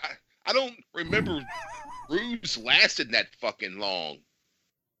 I don't remember Ruse lasted that fucking long.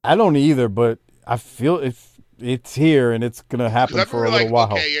 I don't either, but I feel it's here and it's gonna happen Because I for a remember, little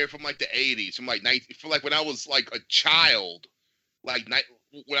while. okay, yeah, from like the 80s, from like when I was like a child,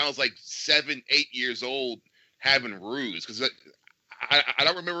 when I was like 7, 8 years old, having Ruse. Because I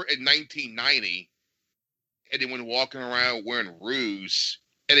don't remember in 1990 anyone walking around wearing Ruse,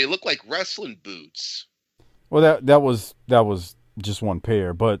 and they look like wrestling boots. Well, that was just one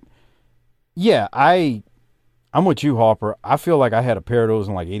pair, but yeah, I'm with you, Harper. I feel like I had a pair of those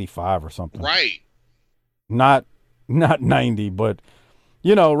in like '85 or something. Right. Not 90, but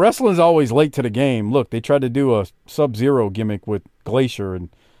wrestling's always late to the game. Look, they tried to do a Sub-Zero gimmick with Glacier and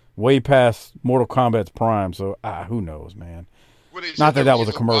way past Mortal Kombat's prime. So who knows, man. Well, they Not said that the was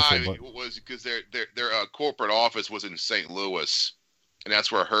a reason commercial, why but was because their corporate office was in St. Louis, and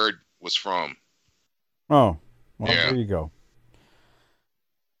that's where Herd was from. oh, well, Yeah. there you go.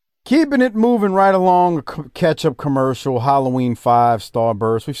 Keeping it moving right along, a catch-up commercial, Halloween 5,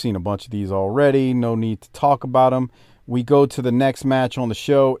 Starburst. We've seen a bunch of these already. No need to talk about them. We go to the next match on the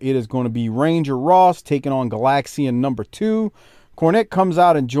show. It is going to be Ranger Ross taking on Galaxian number 2. Cornette comes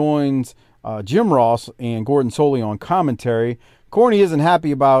out and joins Jim Ross and Gordon Soley on commentary. Corny isn't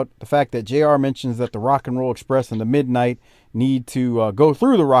happy about the fact that JR mentions that the Rock and Roll Express and the Midnight need to go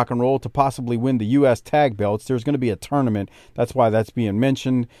through the Rock and Roll to possibly win the U.S. tag belts. There's going to be a tournament. That's why that's being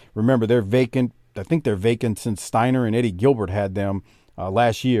mentioned. Remember, they're vacant. I think they're vacant since Steiner and Eddie Gilbert had them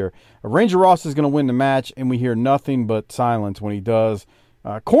last year. Ranger Ross is going to win the match, and we hear nothing but silence when he does.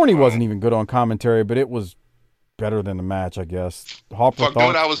 Corny wasn't even good on commentary, but it was better than the match, I guess. Harper Fuck, know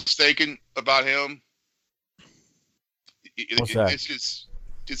what thought? I was thinking about him? What's that?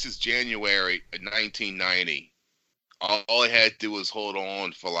 This is January of 1990. All I had to do was hold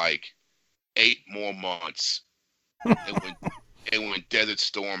on for like 8 more months, and when Desert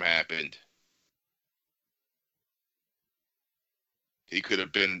Storm happened, he could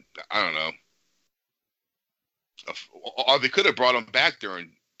have been, I don't know, or they could have brought him back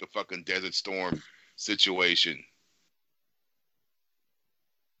during the fucking Desert Storm situation.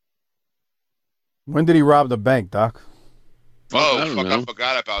 When did he rob the bank, Doc? I don't know. I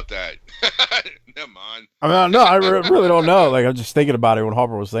forgot about that. Never mind. I mean, no, I really don't know. Like, I'm just thinking about it when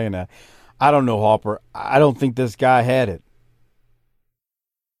Harper was saying that. I don't know, Harper. I don't think this guy had it.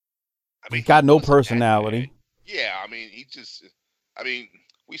 I mean, He's got no he wasn't that personality. bad. Yeah, I mean,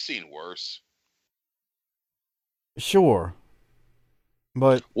 we've seen worse. Sure.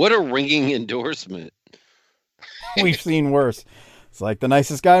 But What a ringing endorsement. we've seen worse. It's like the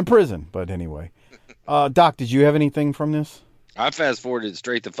nicest guy in prison. But anyway. Doc, did you have anything from this? I fast forwarded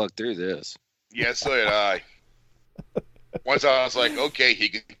straight the fuck through this. Yes, so did I. Once I was like, okay, he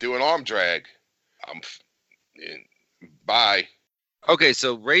can do an arm drag. Bye. Okay,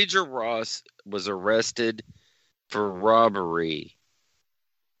 so Ranger Ross was arrested for robbery.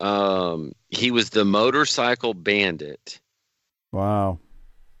 He was the motorcycle bandit. Wow.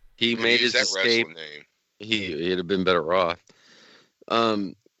 He made his escape. Name. He'd have been better off.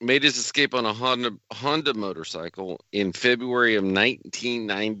 Made his escape on a Honda motorcycle in February of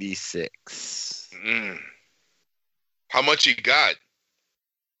 1996. How much he got?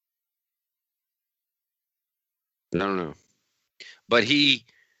 I don't know. But he,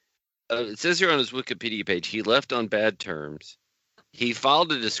 it says here on his Wikipedia page, he left on bad terms. He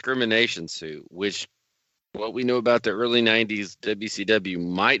filed a discrimination suit, which what we know about the early 90s WCW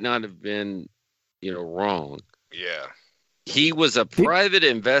might not have been, wrong. Yeah. He was a private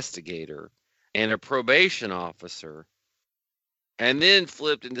investigator and a probation officer, and then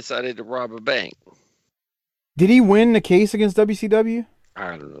flipped and decided to rob a bank. Did he win the case against WCW?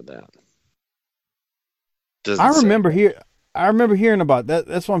 I don't know that. I remember hearing about that.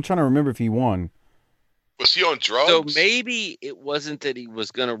 That's why I'm trying to remember if he won. Was he on drugs? So maybe it wasn't that he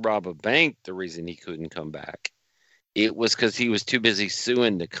was going to rob a bank, the reason he couldn't come back. It was because he was too busy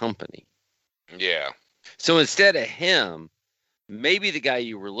suing the company. Yeah. So instead of him, maybe the guy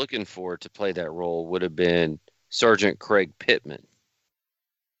you were looking for to play that role would have been Sergeant Craig Pittman.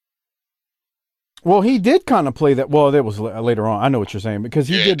 Well, he did kind of play that. Well, that was later on. I know what you're saying, because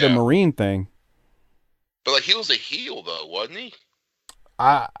he did the Marine thing. But he was a heel, though, wasn't he?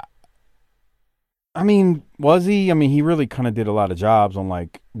 I mean, was he? I mean, he really kind of did a lot of jobs on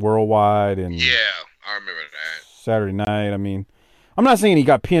Worldwide and yeah, I remember that. Saturday Night. I mean, I'm not saying he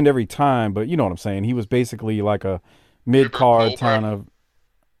got pinned every time, but you know what I'm saying. He was basically like a mid-card kind of.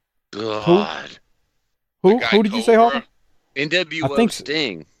 God. Who did you say, Harper? NWO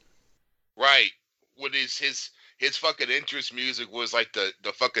Sting. Right. What is his fucking interest music was like the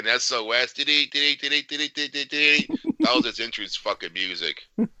fucking SOS. That was his interest fucking music.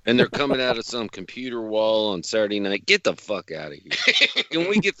 And they're coming out of some computer wall on Saturday night. Get the fuck out of here. Can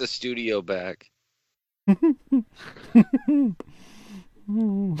we get the studio back?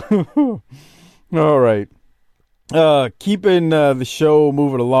 All right. Keeping the show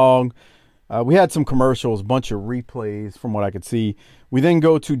moving along. We had some commercials, a bunch of replays from what I could see. We then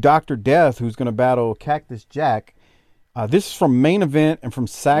go to Dr. Death, who's going to battle Cactus Jack. This is from Main Event and from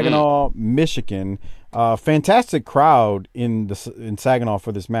Saginaw, Michigan. Fantastic crowd in Saginaw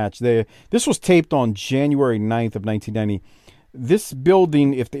for this match. This was taped on January 9th of 1990. This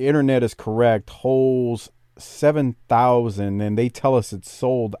building, if the internet is correct, holds 7,000, and they tell us it's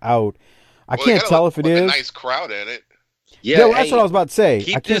sold out. I can't tell if it is. A nice crowd in it. Yeah, that's what I was about to say.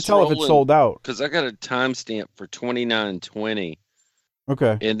 I can't tell if it's sold out. Because I got a timestamp for 29:20.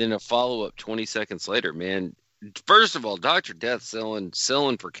 Okay. And then a follow-up 20 seconds later, man. First of all, Dr. Death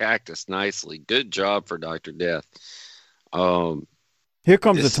selling for Cactus nicely. Good job for Dr. Death. Here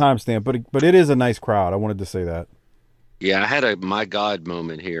comes the timestamp, but it is a nice crowd. I wanted to say that. Yeah, I had a my God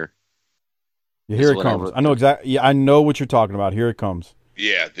moment here. Yeah, here it comes. I know exactly. Yeah, I know what you're talking about. Here it comes.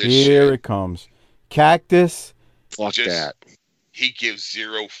 Yeah, here it comes. Cactus. Fuck that. He gives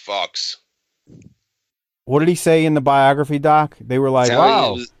zero fucks. What did he say in the biography, Doc? They were like,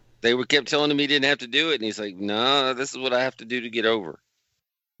 wow. They kept telling him he didn't have to do it, and he's like, no, this is what I have to do to get over.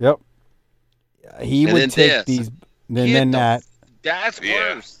 Yep. He would take these, and then that. That's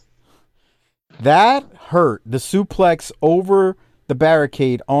worse. That hurt. The suplex over the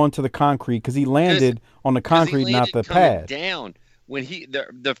barricade onto the concrete, because he landed on the concrete, not the pad. Down. When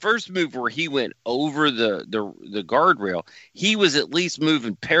the first move where he went over the guardrail, he was at least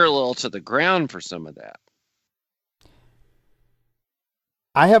moving parallel to the ground for some of that.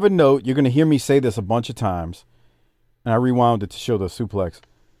 I have a note. You're going to hear me say this a bunch of times, and I rewound it to show the suplex.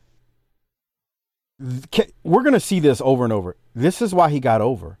 We're going to see this over and over. This is why he got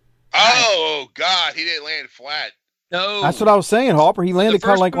over. Oh, God. He didn't land flat. No. That's what I was saying, Harper. He landed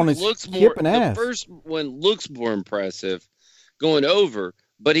kind of like on his hip and ass. The first one looks more impressive going over,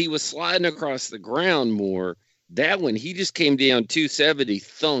 but he was sliding across the ground more. That one, he just came down 270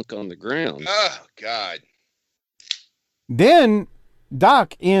 thunk on the ground. Oh, God. Then,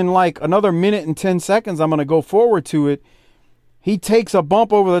 Doc, in like another minute and 10 seconds, I'm going to go forward to it. He takes a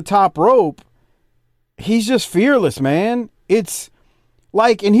bump over the top rope. He's just fearless, man. It's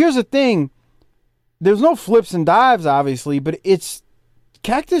like, and here's the thing. There's no flips and dives, obviously, but it's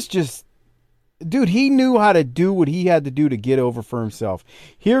Cactus just, dude, he knew how to do what he had to do to get over for himself.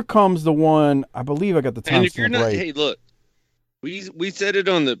 Here comes the one, I believe I got the time. And if you're not, right. Hey, look, we said it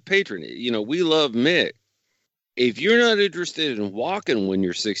on the Patreon. You know, we love Mick. If you're not interested in walking when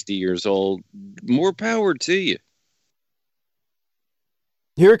you're 60 years old, more power to you.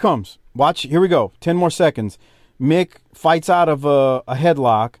 Here it comes. Watch. Here we go. 10 more seconds. Mick fights out of a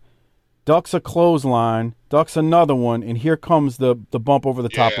headlock, ducks a clothesline, ducks another one, and here comes the bump over the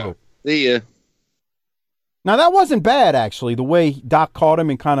top rope. See ya. Now, that wasn't bad, actually, the way Doc caught him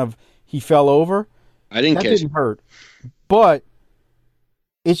and kind of he fell over. I didn't that catch didn't hurt. But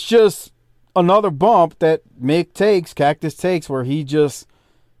it's just another bump that Mick takes, Cactus takes, where he just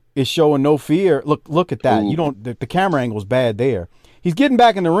is showing no fear. Look at that. Ooh. You don't. The camera angle's bad there. He's getting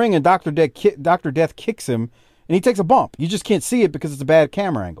back in the ring, and Dr. Death kicks him, and he takes a bump. You just can't see it because it's a bad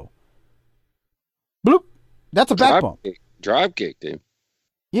camera angle. Bloop. That's a back bump. Drive kicked him.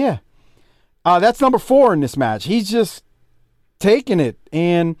 Yeah. That's number 4 in this match. He's just taking it.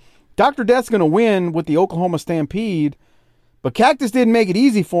 And Dr. Death's going to win with the Oklahoma Stampede, but Cactus didn't make it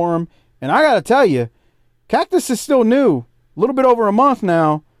easy for him. And I got to tell you, Cactus is still new. A little bit over a month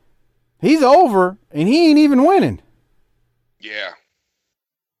now. He's over, and he ain't even winning. Yeah.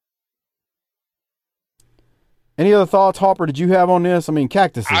 Any other thoughts, Harper, did you have on this? I mean,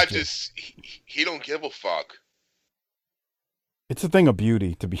 Cactus is he don't give a fuck. It's a thing of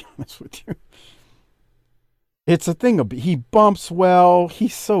beauty, to be honest with you. It's a thing of... He bumps well.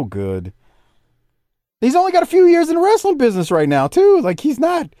 He's so good. He's only got a few years in the wrestling business right now, too. Like, he's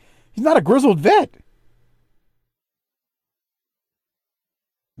not a grizzled vet.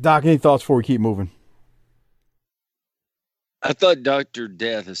 Doc, any thoughts before we keep moving? I thought Dr.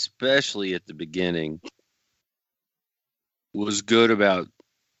 Death, especially at the beginning, was good about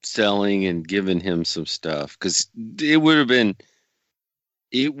selling and giving him some stuff, because it would have been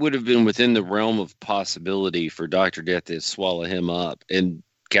within the realm of possibility for Dr. Death to swallow him up and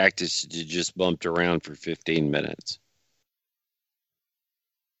Cactus to just bumped around for 15 minutes.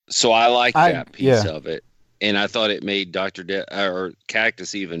 So I like that piece of it. And I thought it made Dr. Death or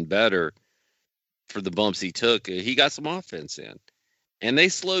Cactus even better for the bumps he took. He got some offense in. And they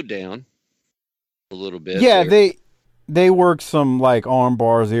slowed down a little bit. Yeah, they worked some like arm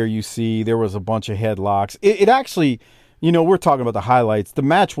bars there. You see, there was a bunch of headlocks. It actually, we're talking about the highlights. The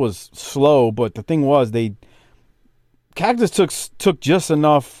match was slow, but the thing was, Cactus took just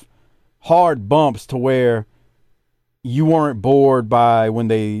enough hard bumps to where you weren't bored by when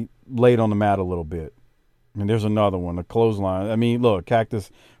they laid on the mat a little bit. I mean, there's another one, a clothesline. I mean, look,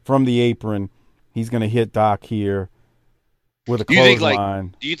 Cactus from the apron, he's going to hit Doc here with a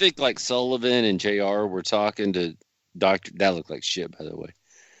clothesline. Do you think like Sullivan and JR were talking to Dr. That looked like shit, by the way.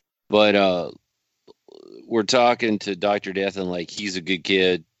 But we're talking to Dr. Death and like, he's a good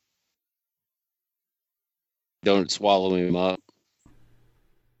kid. Don't swallow him up.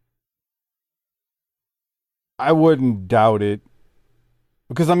 I wouldn't doubt it.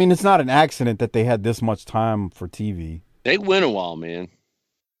 Because, I mean, it's not an accident that they had this much time for TV. They went a while, man.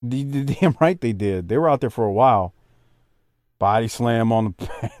 Damn right they did. They were out there for a while. Body slam on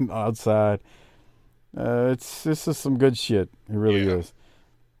the outside. This is some good shit. It really is.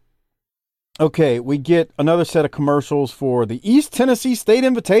 Okay, we get another set of commercials for the East Tennessee State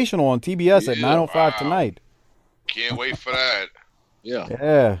Invitational on TBS at 9:05 tonight. Can't wait for that.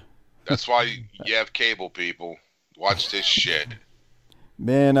 Yeah. That's why you have cable, people. Watch this shit.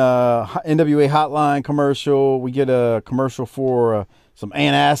 Then NWA Hotline commercial. We get a commercial for some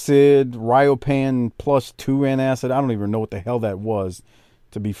antacid, Ryopan plus 2 antacid. I don't even know what the hell that was,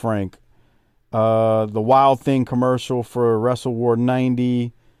 to be frank. The Wild Thing commercial for Wrestle War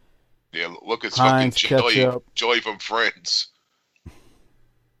 90. Yeah, look at Heinz fucking Joey from Friends.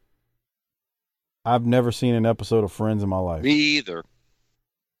 I've never seen an episode of Friends in my life. Me either.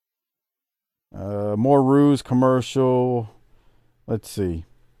 More Ruse commercial. Let's see.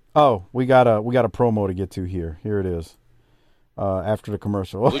 Oh, we got a promo to get to here. Here it is. After the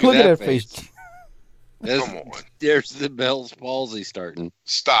commercial. Look at that face. Come on. There's the Bell's palsy starting.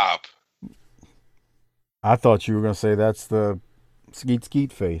 Stop. I thought you were going to say that's the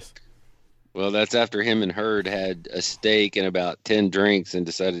Skeet face. Well, that's after him and Hurd had a steak and about 10 drinks and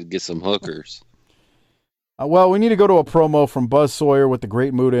decided to get some hookers. Well, we need to go to a promo from Buzz Sawyer with the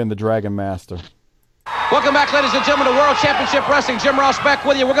Great Muta and the Dragon Master. Welcome back, ladies and gentlemen, to World Championship Wrestling. Jim Ross back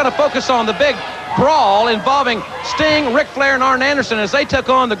with you. We're going to focus on the big brawl involving Sting, Ric Flair, and Arn Anderson as they took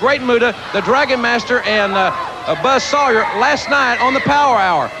on the Great Muta, the Dragon Master, and Buzz Sawyer last night on the Power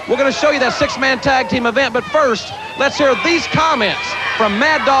Hour. We're going to show you that 6-man tag team event, but first, let's hear these comments from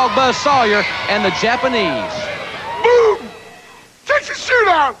Mad Dog Buzz Sawyer and the Japanese. Boom! Texas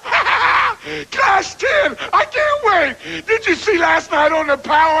Shootout! Class 10! I can't wait! Did you see last night on the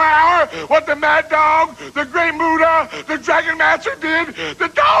Power Hour what the Mad Dog, the Great Muta, the Dragon Master did? The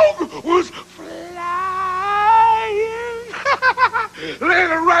dog was flying!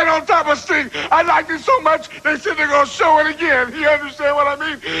 landing right on top of Sting. I liked it so much, they said they're going to show it again. You understand what I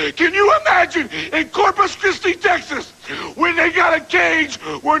mean? Can you imagine in Corpus Christi, Texas, when they got a cage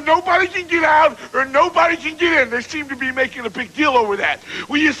where nobody can get out or nobody can get in? They seem to be making a big deal over that.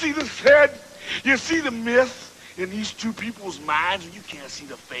 Well, you see this head? You see the myth in these two people's minds? You can't see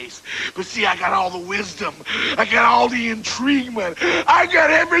the face. But see, I got all the wisdom. I got all the intriguement. I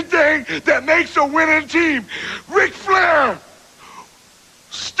got everything that makes a winning team. Ric Flair,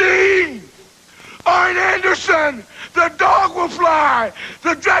 Sting, Arn Anderson, the dog will fly,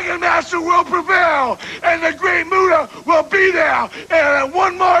 the Dragon Master will prevail, and the Great Muta will be there. And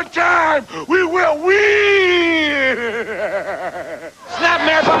one more time, we will win!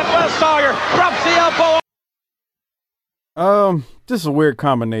 Snapmare by Buzz Sawyer. Drops the elbow. This is a weird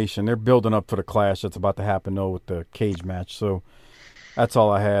combination. They're building up for the clash that's about to happen, though, with the cage match. So that's all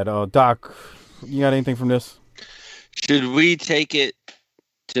I had. Doc, you got anything from this? Should we take it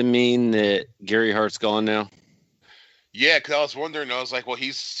to mean that Gary Hart's gone now? Yeah, because I was wondering. I was like, well,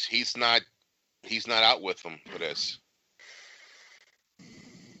 he's not out with them for this.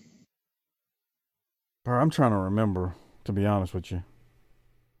 I'm trying to remember, to be honest with you.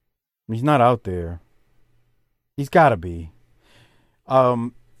 He's not out there. He's got to be.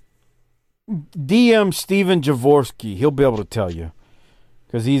 DM Steven Javorsky, he'll be able to tell you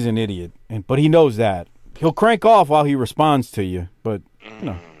because he's an idiot, but he knows that. He'll crank off while he responds to you, but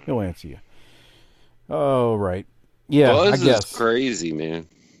he'll answer you. Oh, right. Yeah, Buzz I guess. Is crazy, man.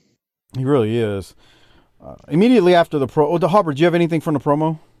 He really is. Immediately after the Harper, do you have anything from the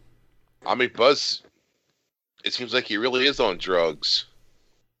promo? I mean, Buzz, it seems like he really is on drugs.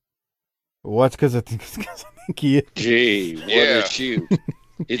 Well, that's because I think he is. Gee, what a shoot.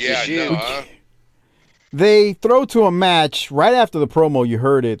 It's a shoot. They throw to a match right after the promo. You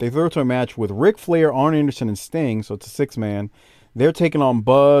heard it. They throw to a match with Ric Flair, Arn Anderson, and Sting. So it's a 6-man. They're taking on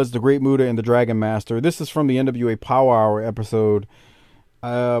Buzz, the Great Muta, and the Dragon Master. This is from the NWA Power Hour episode.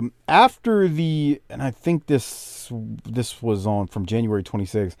 After the, and I think this was on from January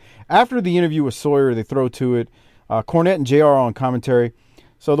 26th. After the interview with Sawyer, they throw to it. Cornette and JR on commentary.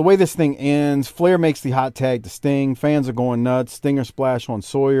 So the way this thing ends, Flair makes the hot tag to Sting. Fans are going nuts. Stinger splash on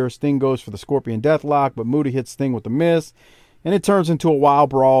Sawyer. Sting goes for the Scorpion Deathlock, but Muta hits Sting with the miss. And it turns into a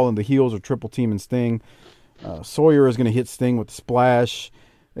wild brawl, and the heels are triple teaming Sting. Sawyer is going to hit Sting with the splash.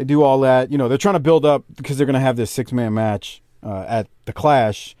 They do all that. You know, they're trying to build up because they're going to have this 6-man match at the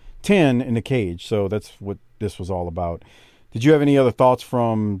Clash 10 in the cage. So that's what this was all about. Did you have any other thoughts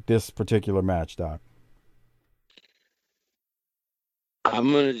from this particular match, Doc? Let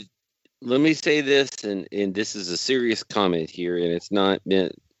me say this, and this is a serious comment here, and it's not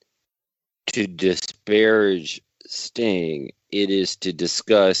meant to disparage Sting. It is to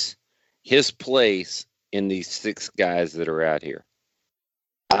discuss his place in these 6 guys that are out here.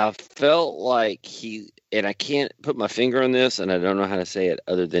 I felt like and I can't put my finger on this, and I don't know how to say it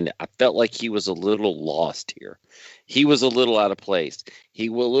other than I felt like he was a little lost here. He was a little out of place. He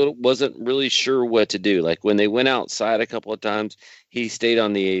wasn't really sure what to do. Like when they went outside a couple of times, he stayed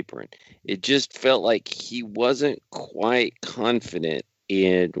on the apron. It just felt like he wasn't quite confident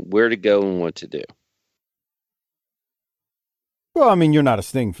in where to go and what to do. Well, I mean, you're not a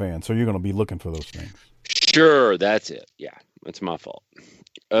Sting fan, so you're going to be looking for those things. Sure, that's it. Yeah, that's my fault.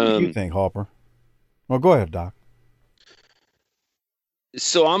 What do you think, Harper? Well, go ahead, Doc.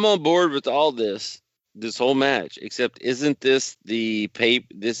 So I'm on board with all this whole match, except isn't this the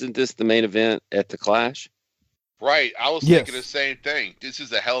main event at the Clash? Right. I was thinking the same thing. This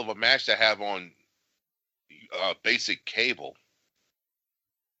is a hell of a match to have on basic cable.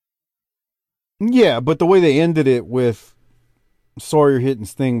 Yeah, but the way they ended it with Sawyer hitting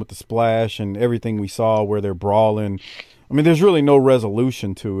Sting with the splash and everything we saw where they're brawling, I mean, there's really no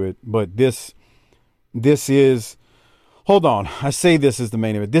resolution to it, but this is, hold on, I say this is the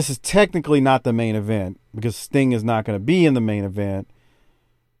main event. This is technically not the main event because Sting is not going to be in the main event.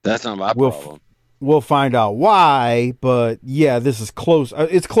 That's not my problem. We'll find out why, but yeah, this is close.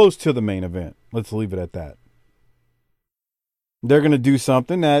 It's close to the main event. Let's leave it at that. They're going to do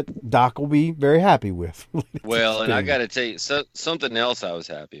something that Doc will be very happy with. Well, and I got to tell you something else I was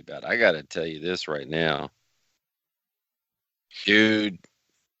happy about. I got to tell you this right now. Dude,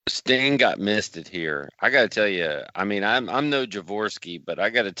 Sting got misted here. I got to tell you, I mean, I'm no Javorsky, but I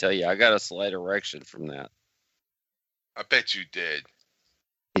got to tell you, I got a slight erection from that. I bet you did.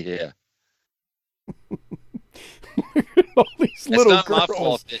 Yeah. All these little it's not girls. my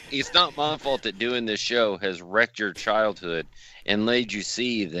fault. It's not my fault that doing this show has wrecked your childhood and made you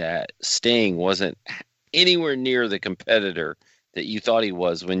see that Sting wasn't anywhere near the competitor that you thought he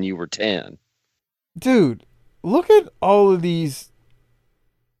was when you were 10. Dude, look at all of these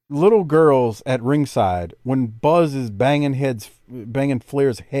little girls at ringside when Buzz is banging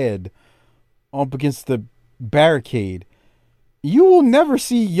Flair's head up against the barricade. You will never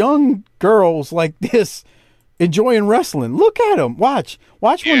see young girls like this enjoying wrestling. Look at them. Watch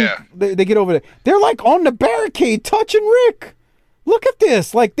when they get over there. They're like on the barricade touching Rick. Look at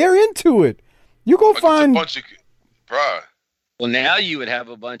this. Like they're into it. You go find... Bruh. Well, now you would have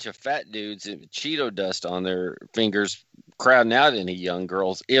a bunch of fat dudes and Cheeto dust on their fingers crowding out any young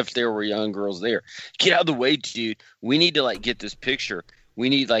girls if there were young girls there. Get out of the way, dude. We need to get this picture. We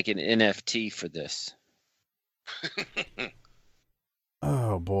need an NFT for this.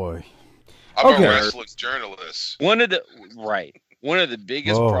 Oh boy. I'm a wrestling journalist. One of the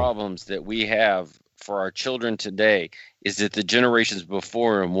biggest problems that we have for our children today is that the generations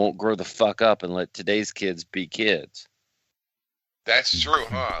before them won't grow the fuck up and let today's kids be kids. That's true,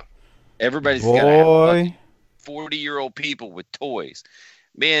 huh? Everybody's got to have 40-year-old people with toys.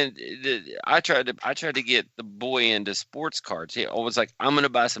 Man, I tried to get the boy into sports cards. He always like, I'm going to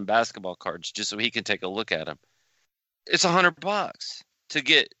buy some basketball cards just so he can take a look at them. It's $100 to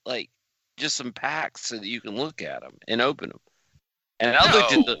get just some packs so that you can look at them and open them. And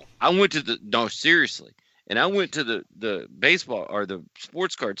I went to the baseball or the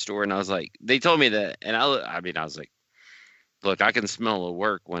sports card store, and I was like, they told me that, and I was like, look, I can smell the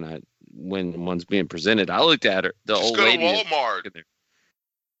work when one's being presented. I looked at her, the old lady. Just go to Walmart.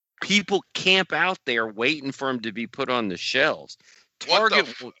 People camp out there waiting for them to be put on the shelves.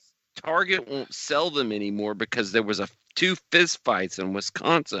 Target won't sell them anymore because there was two fist fights in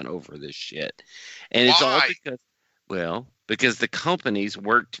Wisconsin over this shit. And it's all because the companies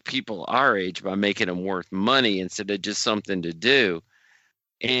worked people our age by making them worth money instead of just something to do.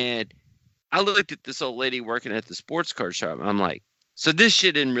 And I looked at this old lady working at the sports card shop. And I'm like, so this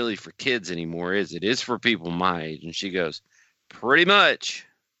shit isn't really for kids anymore, is it? It's for people my age. And she goes, pretty much.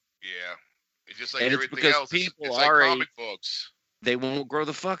 Yeah. It's just like everything else. It's like comic books. They won't grow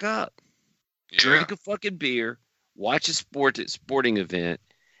the fuck up. Yeah. Drink a fucking beer, watch a sporting event,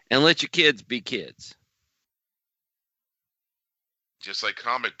 and let your kids be kids. Just like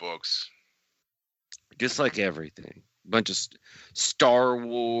comic books. Just like everything. Bunch of Star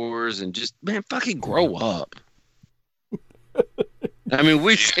Wars and just, man, fucking grow up. I mean,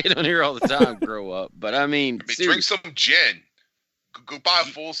 we say it on here all the time, grow up. But I mean drink some gin. Go buy a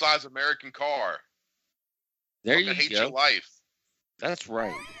full-size American car. There you hate go. Your life. That's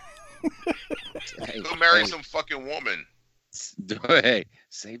right. Go marry some fucking woman. Hey,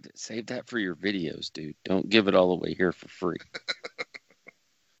 save that for your videos, dude. Don't give it all away here for free.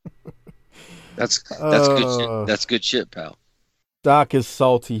 That's good shit. That's good shit, pal. Doc is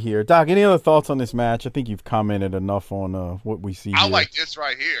salty here. Doc, any other thoughts on this match? I think you've commented enough on what we see. I like this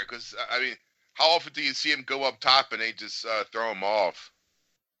right here because I mean, how often do you see him go up top and they just throw him off?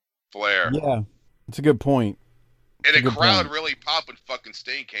 Flair. Yeah, it's a good point. And the crowd really popped when fucking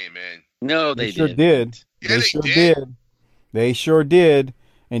Sting came in. No, they sure did. Yeah, they sure did. They sure did.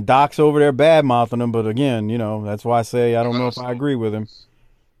 And Doc's over there bad-mouthing them, but again, that's why I say I don't know if I agree with him.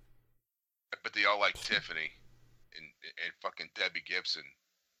 But they all like Tiffany and fucking Debbie Gibson.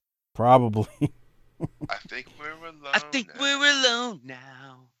 Probably. I think we're alone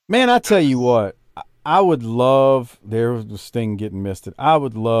now. Man, I tell you what, I would love, there was the Sting getting missed. I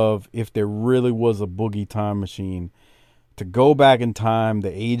would love if there really was a Boogie time machine to go back in time,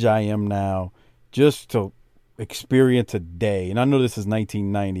 the age I am now, just to experience a day. And I know this is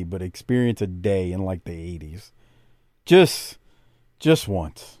 1990, but experience a day in like the 80s. Just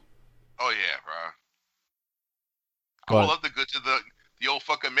once. Oh yeah, bro. I would love to go to the old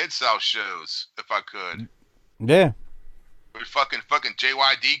fucking Mid-South shows if I could. Yeah. With fucking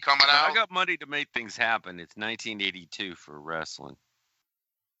JYD coming out. I got money to make things happen. It's 1982 for wrestling.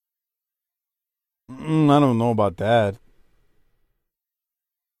 I don't know about that.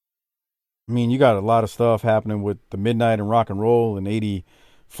 I mean, you got a lot of stuff happening with the Midnight and Rock and Roll in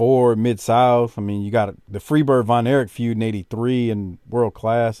 84, Mid-South. I mean, you got the Freebird Von Erich feud in 83 and World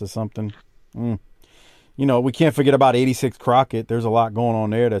Class or something. We can't forget about 86 Crockett. There's a lot going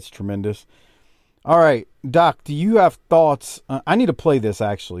on there that's tremendous. All right, Doc, do you have thoughts? I need to play this,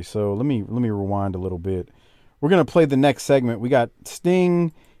 actually, so let me rewind a little bit. We're going to play the next segment. We got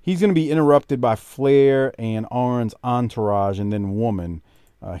Sting. He's going to be interrupted by Flair and Arn's entourage and then Woman.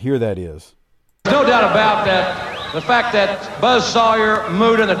 Here that is. No doubt about that. The fact that Buzz Sawyer,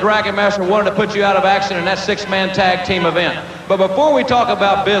 Muta, and the Dragon Master wanted to put you out of action in that six-man tag team event. But before we talk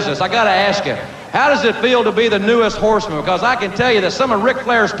about business, I got to ask you, how does it feel to be the newest Horseman? Because I can tell you that some of Ric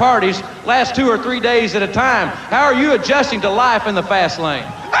Flair's parties last 2 or 3 days at a time. How are you adjusting to life in the fast lane?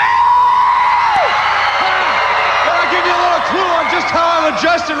 Can I give you a little clue on just how I'm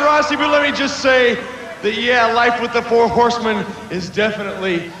adjusting Rossi, but let me just say that, yeah, life with the Four Horsemen is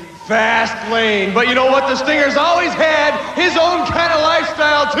definitely fast lane. But you know what? The Stinger's always had his own kind of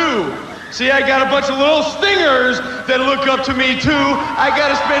lifestyle, too. See, I got a bunch of little stingers that look up to me, too. I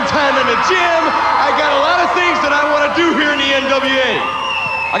got to spend time in the gym. I got a lot of things that I want to do here in the NWA.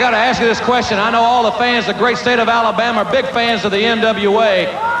 I got to ask you this question. I know all the fans of the great state of Alabama are big fans of the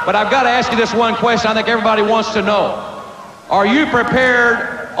NWA, but I've got to ask you this one question I think everybody wants to know. Are you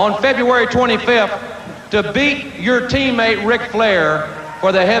prepared on February 25th to beat your teammate Ric Flair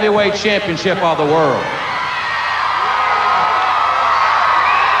for the heavyweight championship of the world?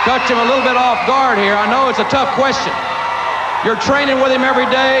 Touch him a little bit off guard here. I know it's a tough question. You're training with him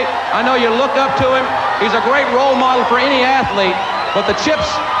every day. I know you look up to him. He's a great role model for any athlete. But the chips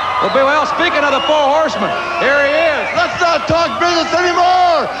will be, well, speaking of the Four Horsemen, here he is. Let's not talk business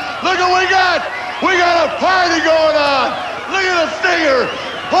anymore. Look what we got. We got a party going on. Look at the Stinger.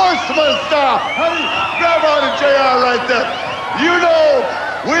 Horseman style. Honey, grab on to JR right there. You know,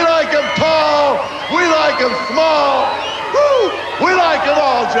 we like him tall. We like him small. Woo! We like them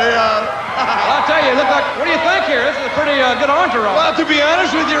all, JR. I'll tell you, look like, what do you think here? This is a pretty good entourage. Well, to be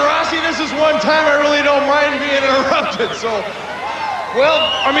honest with you, Rossi, this is one time I really don't mind being interrupted, so... Well,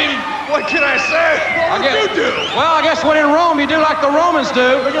 I mean, what can I say? What would you do? Well, I guess when in Rome, you do like the Romans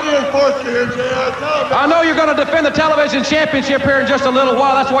do. Look at the enforcer here, JR. I know you're going to defend the television championship here in just a little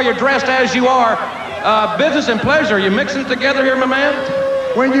while. That's why you're dressed as you are. Business and pleasure, you mixing it together here, my man?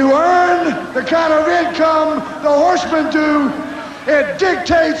 When you earn the kind of income the Horsemen do, it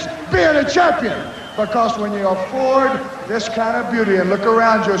dictates being a champion. Because when you afford this kind of beauty and look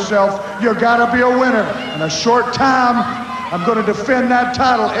around yourself, you got to be a winner. In a short time, I'm going to defend that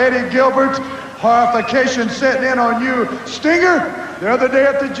title. Eddie Gilbert, horrification setting in on you. Stinger, the other day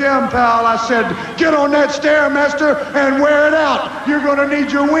at the gym, pal, I said, get on that Stairmaster and wear it out. You're going to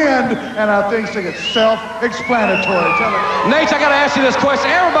need your wind. And I think it's self-explanatory. Tell it. Nate, I got to ask you this question.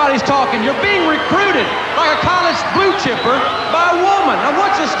 Everybody's talking. You're being recruited like a college blue chipper by a woman. Now,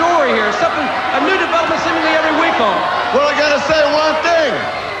 what's the story here? Something, a new development seemingly every week on. Well, I got to say one thing.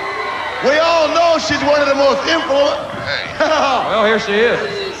 We all know she's one of the most influential. Well, here she is.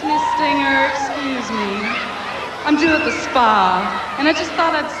 Excuse me, Stinger. Excuse me. I'm due at the spa, and I just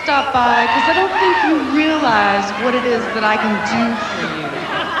thought I'd stop by because I don't think you realize what it is that I can do for you.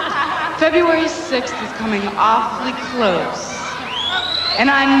 February 6th is coming awfully close, and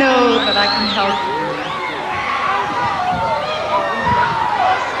I know that I can help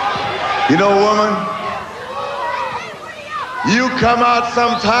you. You know, woman, you come out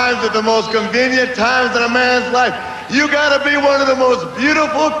sometimes at the most convenient times in a man's life. You gotta be one of the most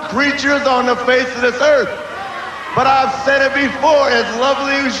beautiful creatures on the face of this earth. But I've said it before, as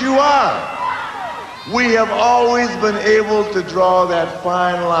lovely as you are, we have always been able to draw that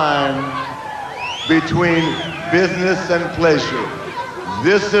fine line between business and pleasure.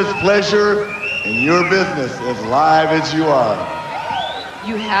 This is pleasure, and your business as live as you are.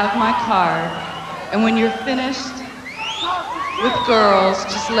 You have my card, and when you're finished with girls,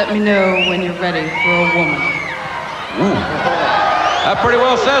 just let me know when you're ready for a woman. Ooh. That pretty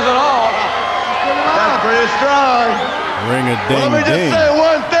well says it all. That's pretty strong. Ring a ding Let me just say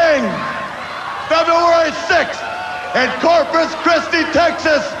one thing. February 6th in Corpus Christi,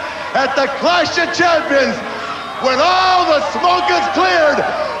 Texas, at the Clash of Champions, when all the smoke is cleared,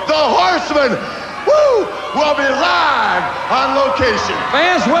 the Horsemen, will be live on location.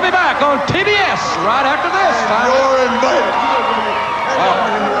 Fans, we'll be back on TBS right after this. You're invited.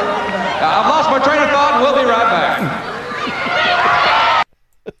 I've lost my train of thought, and we'll be right back.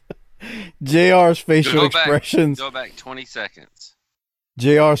 JR's facial expressions. Go back 20 seconds.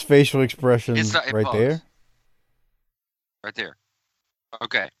 JR's facial expressions right pause. there. Right there.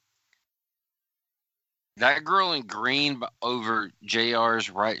 Okay. That girl in green over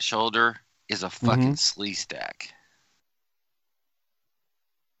JR's right shoulder is a fucking slee stack.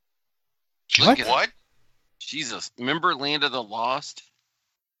 What? She's remember Land of the Lost?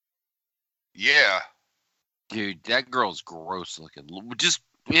 Yeah. Dude, that girl's gross looking. Just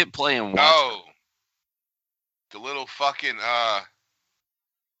hit play and watch. Oh. The little fucking,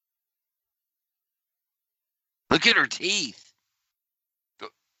 Look at her teeth.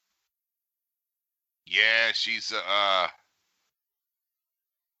 Yeah, she's,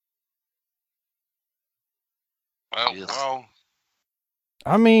 well.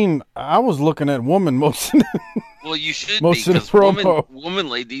 I mean, I was looking at woman most of the Well, you should most be, of the promo. Woman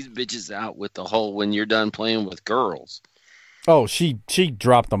laid these bitches out with the whole when you're done playing with girls. Oh, she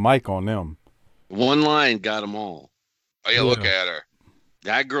dropped the mic on them. One line got them all. Oh, yeah, look at her.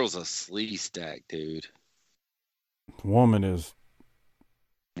 That girl's a slee stack, dude. Woman is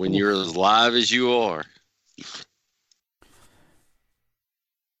when you're as live as you are.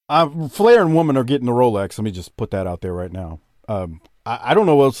 Flair and Woman are getting the Rolex. Let me just put that out there right now. I don't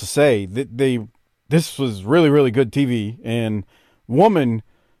know what else to say. This was really, really good TV. And Woman,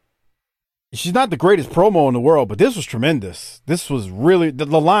 she's not the greatest promo in the world, but this was tremendous. This was really, the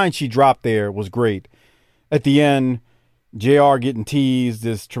line she dropped there was great. At the end, JR getting teased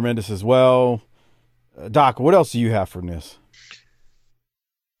is tremendous as well. Doc, what else do you have from this?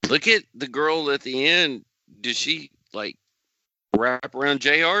 Look at the girl at the end. Does she, like, wrap around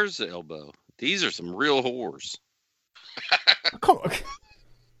JR's elbow? These are some real whores. Come on.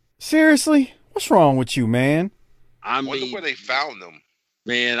 Seriously? What's wrong with you, man? I wonder where they found them.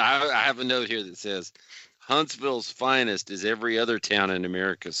 Man, I have a note here that says, Huntsville's finest is every other town in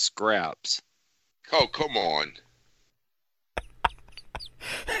America's scraps. Oh, come on.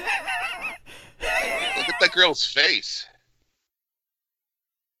 Look at that girl's face.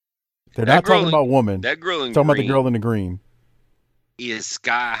 They're not talking about Woman. That girl in talking green about the girl in the green. Is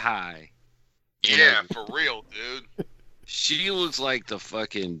sky high. Yeah, for real, dude. She looks like the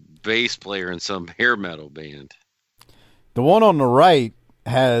fucking bass player in some hair metal band. The one on the right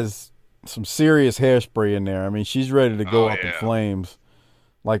has some serious hairspray in there. I mean, she's ready to go up in flames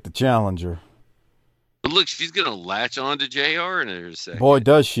like the Challenger. But look, she's going to latch on to JR in a second. Boy,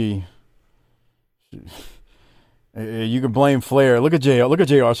 does she. You can blame Flair. Look at JR. Look at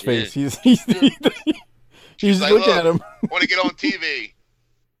JR's face. Yeah. He's like, look at him. Want to get on TV.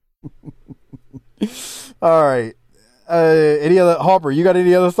 All right. Any other Harper? You got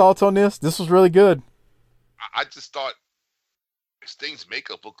any other thoughts on this? This was really good. I just thought Sting's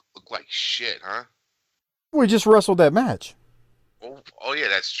makeup look like shit, huh? We just wrestled that match. Oh yeah,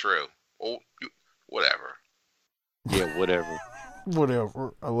 that's true. Oh, whatever. Yeah, whatever.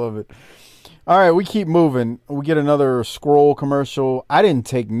 Whatever. I love it. All right, we keep moving. We get another scroll commercial. I didn't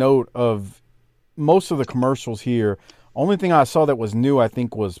take note of most of the commercials here. Only thing I saw that was new, I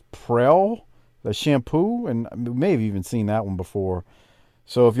think, was Prel, the shampoo, and we may have even seen that one before.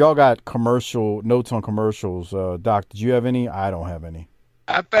 So if y'all got commercial notes on commercials, Doc, did you have any? I don't have any.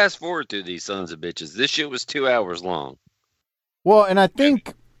 I fast forward through these sons of bitches. This shit was 2 hours long. Well, and I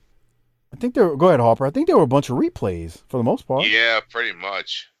think there were, go ahead, Harper. I think there were a bunch of replays for the most part. Yeah, pretty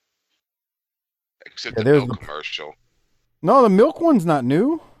much. Except the milk commercial. No, the milk one's not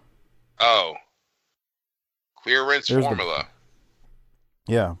new. Oh. Clear rinse formula.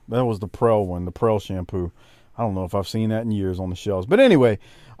 Yeah, that was the Prel one, the Prel shampoo. I don't know if I've seen that in years on the shelves. But anyway,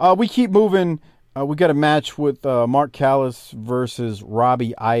 we keep moving. We got a match with Mark Callis versus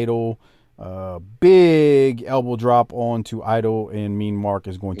Robbie Idol. Big elbow drop onto Idol, and Mean Mark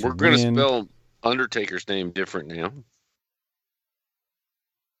is going to win. We're going to spell Undertaker's name different now.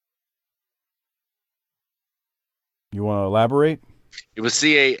 You want to elaborate? It was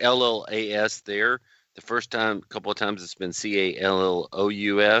Callas there. The first time, a couple of times, it's been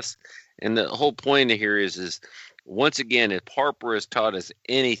Callous. And the whole point here is once again, if Harper has taught us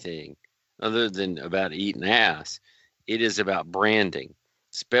anything other than about eating ass, it is about branding.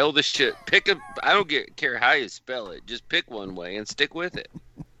 Spell the shit. I don't care how you spell it. Just pick one way and stick with it.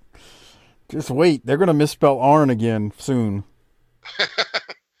 Just wait. They're going to misspell Arn again soon.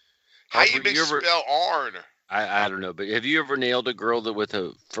 How you misspell Arn? I don't know, but have you ever nailed a girl with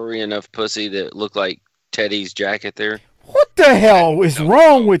a furry enough pussy that looked like Teddy's jacket there? What the hell is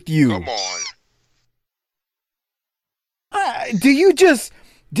wrong with you? Come on. Do you just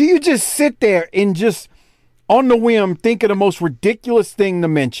sit there and just on the whim think of the most ridiculous thing to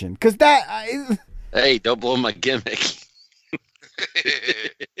mention? Because hey, don't blow my gimmick.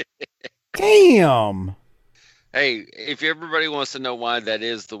 Damn. Hey, if everybody wants to know why that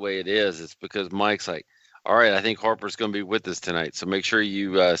is the way it is, it's because Mike's like, all right, I think Harper's going to be with us tonight, so make sure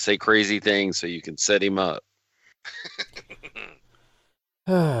you say crazy things so you can set him up.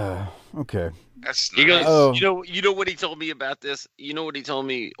 Okay. That's nice. He goes, you know what he told me about this? You know what he told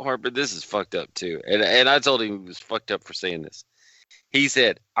me, Harper? This is fucked up too. And I told him he was fucked up for saying this. He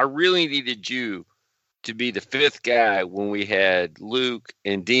said, I really needed you to be the fifth guy when we had Luke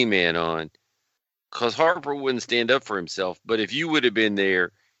and D-Man on, because Harper wouldn't stand up for himself. But if you would have been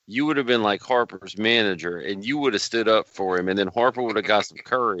there, you would have been like Harper's manager, and you would have stood up for him, and then Harper would have got some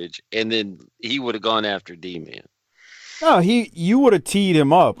courage, and then he would have gone after D-Man. No, you would have teed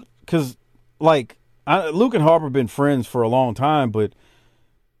him up, because like Luke and Harper have been friends for a long time, but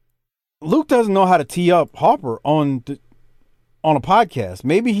Luke doesn't know how to tee up Harper on a podcast.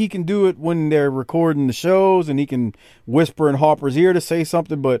 Maybe he can do it when they're recording the shows, and he can whisper in Harper's ear to say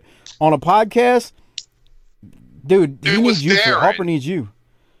something, but on a podcast, dude he needs you. Harper needs you.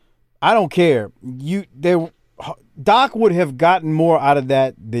 I don't care. Doc would have gotten more out of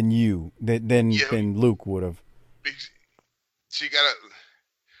that than than Luke would have. So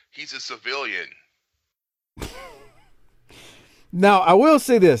he's a civilian. Now, I will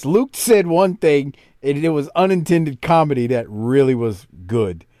say this. Luke said one thing, and it was unintended comedy that really was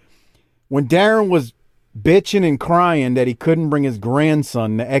good. When Darren was bitching and crying that he couldn't bring his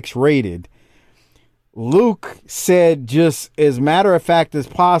grandson to X-rated, Luke said just as matter of fact as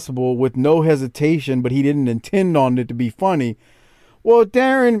possible with no hesitation, but he didn't intend on it to be funny. Well,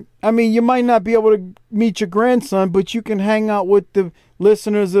 Darren, I mean, you might not be able to meet your grandson, but you can hang out with the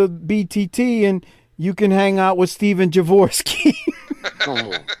listeners of BTT and you can hang out with Steven Jaworski.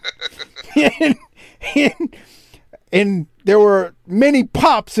 and there were many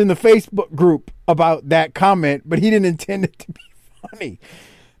pops in the Facebook group about that comment, but he didn't intend it to be funny.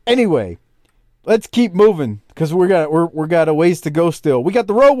 Anyway, let's keep moving because we got a ways to go still. We got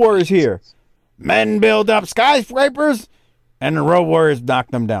the Road Warriors here. Men build up skyscrapers, and the Road Warriors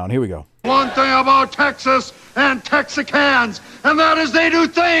knock them down. Here we go. One thing about Texas and Texicans, and that is they do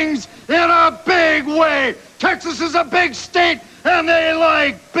things in a big way. Texas is a big state, and they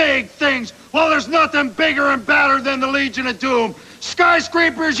like big things. Well, there's nothing bigger and badder than the Legion of Doom.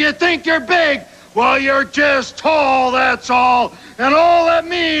 Skyscrapers, you think you're big. Well, you're just tall, that's all. And all that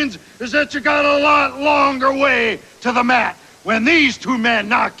means is that you got a lot longer way to the mat when these two men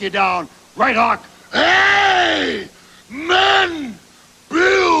knock you down. Right, Hawk? Hey! Men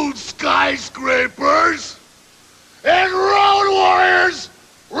build skyscrapers, and Road Warriors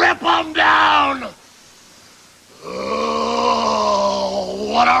rip them down. Oh,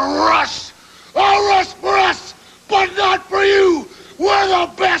 what a rush! A rush for us, but not for you. We're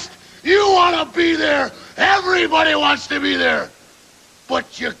the best. You want to be there. Everybody wants to be there.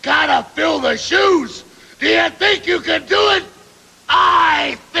 But you gotta fill the shoes. Do you think you can do it?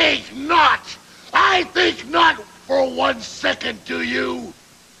 I think not. I think not for 1 second, do you?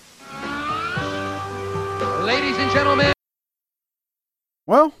 Ladies and gentlemen.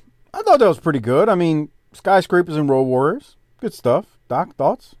 Well, I thought that was pretty good. I mean, skyscrapers and Road Warriors. Good stuff. Doc,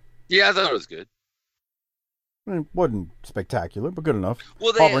 thoughts? Yeah, I thought it was good. I mean, it wasn't spectacular, but good enough.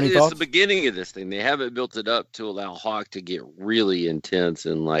 Well, any thoughts? The beginning of this thing. They haven't built it up to allow Hawk to get really intense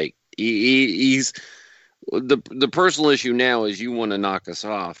and like he's the personal issue now is you want to knock us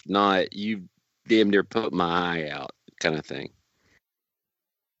off, not you damn near put my eye out kind of thing.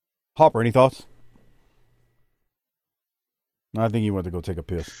 Hopper, any thoughts? I think he went to go take a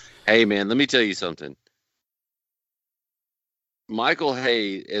piss. Hey, man, let me tell you something. Michael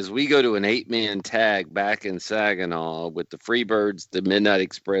Hay, as we go to an 8-man tag back in Saginaw with the Freebirds, the Midnight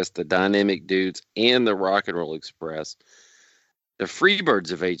Express, the Dynamic Dudes, and the Rock and Roll Express, the Freebirds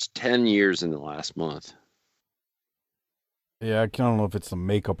have aged 10 years in the last month. Yeah, I don't know if it's some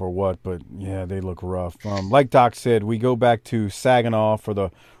makeup or what, but yeah, they look rough. Like Doc said, we go back to Saginaw for the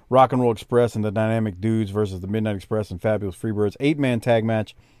Rock and Roll Express and the Dynamic Dudes versus the Midnight Express and Fabulous Freebirds 8-man tag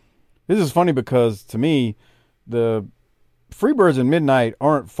match. This is funny because to me, the Freebirds and Midnight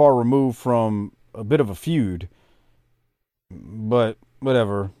aren't far removed from a bit of a feud, but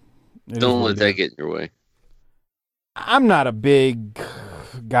whatever. Don't let that get in your way. I'm not a big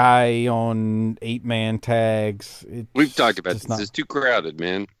guy on 8-man tags. We've talked about this. It's too crowded,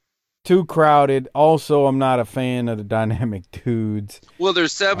 man. Too crowded. Also, I'm not a fan of the Dynamic Dudes. Well,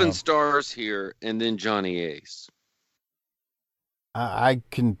 there's 7 stars here, and then Johnny Ace. I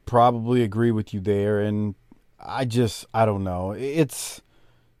can probably agree with you there, and I don't know.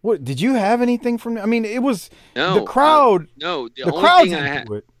 What did you have anything from? I mean, it was the crowd. The crowd's thing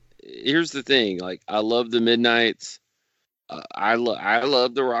into it. Here's the thing: like, I love the Midnights. I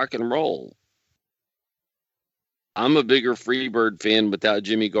love the Rock and Roll. I'm a bigger Freebird fan without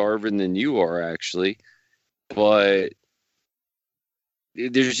Jimmy Garvin than you are, actually. But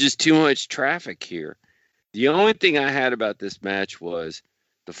there's just too much traffic here. The only thing I had about this match was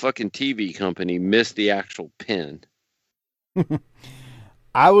the fucking TV company missed the actual pin.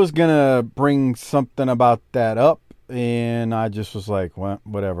 I was going to bring something about that up, and I just was like, well,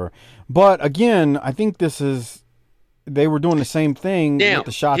 whatever. But again, I think they were doing the same thing with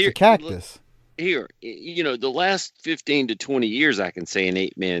the shots of Cactus. Here, the last 15 to 20 years, I can say an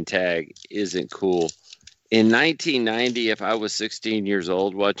 8-man tag isn't cool. In 1990, if I was 16 years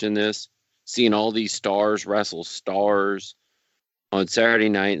old watching this, seeing all these stars wrestle stars on Saturday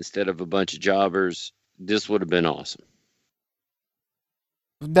night instead of a bunch of jobbers, this would have been awesome.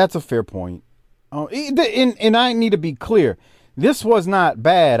 That's a fair point. And I need to be clear. This was not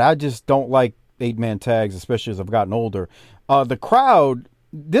bad. I just don't like 8-man tags, especially as I've gotten older. The crowd,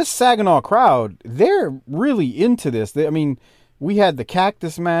 this Saginaw crowd, they're really into this. We had the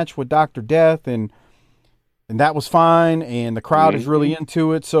Cactus match with Dr. Death, and and that was fine, and the crowd is really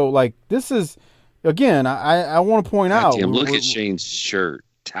into it. So, like, this is, again, I want to point out. Damn, look at Shane's shirt,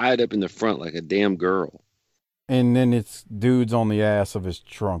 tied up in the front like a damn girl. And then it's dudes on the ass of his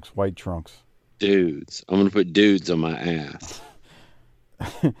trunks, white trunks. Dudes. I'm going to put dudes on my ass.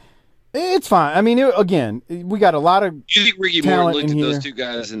 It's fine. I mean, again, we got a lot of You think Ricky Morton looked at those two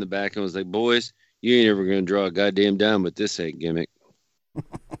guys in the back and was like, boys, you ain't ever going to draw a goddamn dime with this ain't gimmick.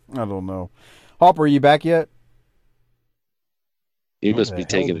 I don't know. Harper, are you back yet? He must be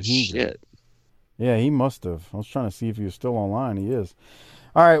taking a shit. Yeah, he must have. I was trying to see if he was still online. He is.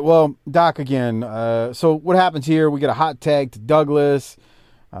 All right, well, Doc, again, so what happens here, we get a hot tag to Douglas.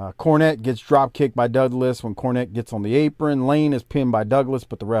 Cornette gets drop kicked by Douglas. When Cornette gets on the apron, Lane is pinned by Douglas,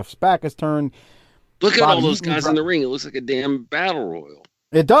 but the ref's back is turned. Look at all those guys in the ring. It looks like a damn battle royal.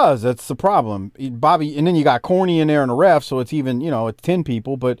 It does. That's the problem. Bobby, and then you got Corny in there and a ref, so it's even, it's 10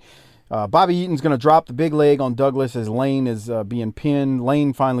 people, but Bobby Eaton's going to drop the big leg on Douglas as Lane is being pinned.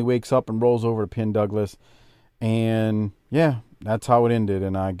 Lane finally wakes up and rolls over to pin Douglas. And, yeah, that's how it ended,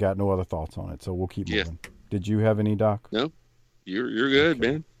 and I got no other thoughts on it, so we'll keep moving. Did you have any, Doc? No. You're good,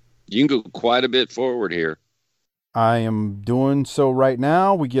 man. You can go quite a bit forward here. I am doing so right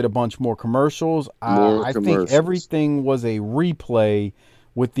now. We get a bunch more commercials. I think everything was a replay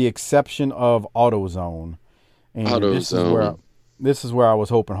with the exception of AutoZone. And this is where I was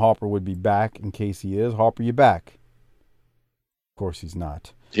hoping Harper would be back in case he is. Harper, you back? Of course he's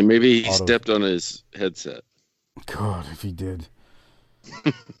not. Maybe he stepped on his headset. God, if he did.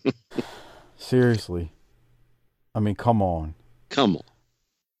 Seriously. I mean, come on. Come on.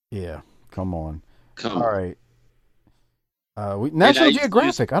 Yeah, come on. All right. National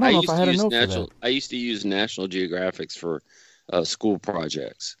Geographic. I don't know if I had a note for that. I used to use National Geographics for school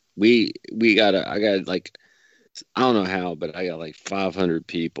projects. I got like, I don't know how, but I got like 500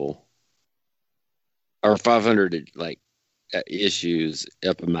 people or 500 like issues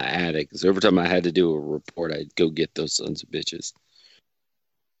up in my attic. So every time I had to do a report, I'd go get those sons of bitches.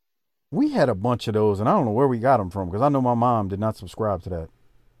 We had a bunch of those, and I don't know where we got them from because I know my mom did not subscribe to that.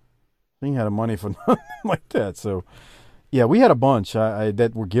 She had money for nothing like that. So, yeah, we had a bunch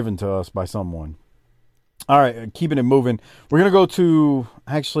that were given to us by someone. All right, keeping it moving. We're going to go to,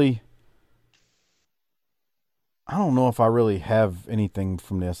 actually, I don't know if I really have anything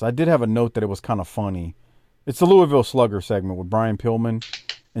from this. I did have a note that it was kind of funny. It's the Louisville Slugger segment with Brian Pillman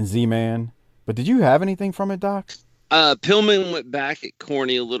and Z-Man. But did you have anything from it, Doc? Pillman went back at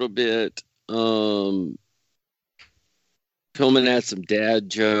Corny a little bit. Pillman had some dad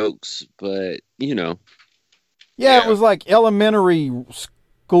jokes, but, Yeah, it was like elementary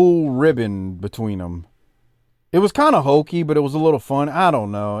school ribbon between them. It was kind of hokey, but it was a little fun. I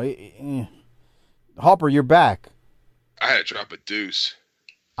don't know. Hopper, you're back. I had to drop a deuce.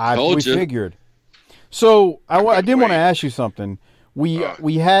 We figured. So I did want to ask you something. We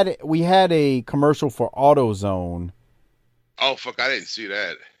had a commercial for AutoZone. Oh fuck! I didn't see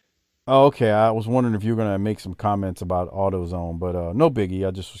that. Oh, okay. I was wondering if you were gonna make some comments about AutoZone, but no biggie. I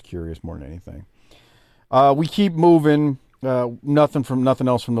just was curious more than anything. We keep moving. Nothing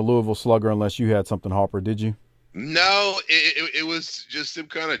else from the Louisville Slugger, unless you had something, Harper. Did you? No, it was just them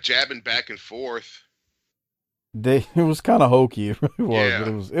kind of jabbing back and forth. It was kind of hokey. It really was. Yeah.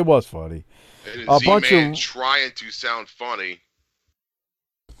 But it was funny. And a bunch of trying to sound funny.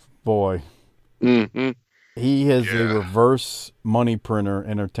 Boy. Mm-hmm. He is a reverse money printer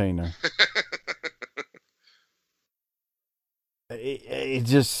entertainer. It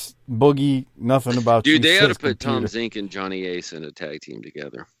just Boogie, nothing about Dude, you. Dude, they ought to put Tom Zink and Johnny Ace in a tag team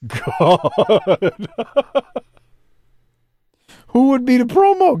together. God. Who would be the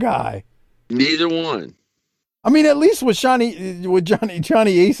promo guy? Neither one. I mean, at least with Johnny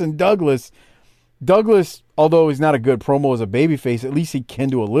Ace and Douglas, although he's not a good promo as a babyface, at least he can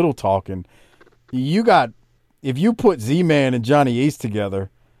do a little talking. If you put Z-Man and Johnny Ace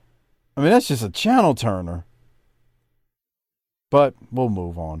together, I mean, that's just a channel turner. But we'll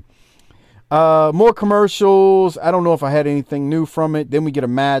move on. More commercials. I don't know if I had anything new from it. Then we get a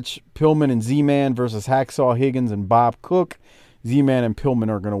match, Pillman and Z-Man versus Hacksaw Higgins and Bob Cook. Z-Man and Pillman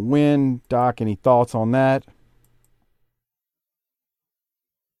are going to win. Doc, any thoughts on that?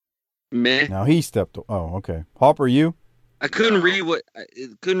 Meh. Now he stepped. Oh, okay. Harper, you? I couldn't read what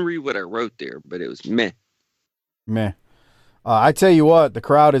I wrote there, but it was meh. Meh. I tell you what, the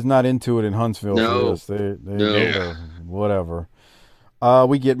crowd is not into it in Huntsville. No. They're whatever.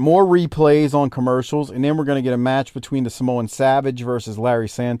 We get more replays on commercials, and then we're going to get a match between the Samoan Savage versus Larry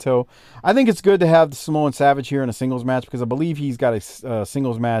Santo. I think it's good to have the Samoan Savage here in a singles match because I believe he's got a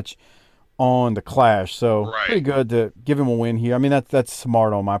singles match on the Clash. So pretty good to give him a win here. I mean, that's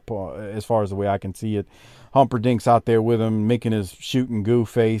smart on my part as far as the way I can see it. Humperdinck's out there with him making his shooting goo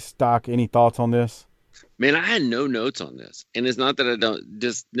face. Doc, any thoughts on this? Man, I had no notes on this, and it's not that I don't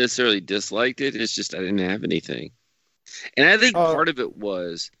just necessarily disliked it. It's just I didn't have anything, and I think part of it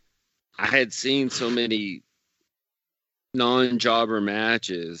was I had seen so many non-jobber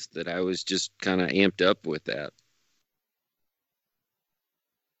matches that I was just kind of amped up with that.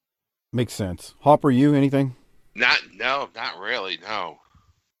 Makes sense. Hopper, you anything? Not really. No.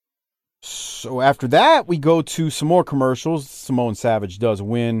 So after that, we go to some more commercials. Simone Savage does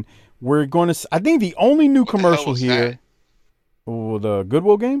win. We're going to. I think the only new commercial here. Oh, the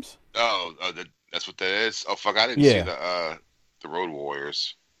Goodwill Games. Oh, that's what that is. Oh fuck! I didn't see the Road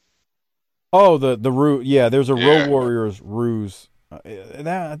Warriors. Oh, the Ruse. Yeah, there's a Road Warriors Ruse.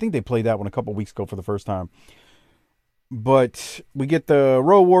 I think they played that one a couple weeks ago for the first time. But we get the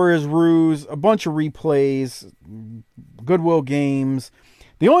Road Warriors Ruse, a bunch of replays, Goodwill Games.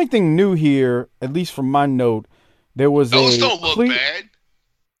 The only thing new here, at least from my note, there was those don't look bad.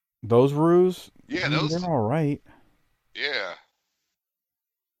 Those Ruse? Yeah, those. They're all right. Yeah.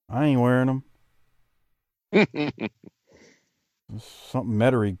 I ain't wearing them. Something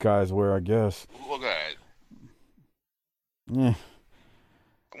Metairie guys wear, I guess. Look at it.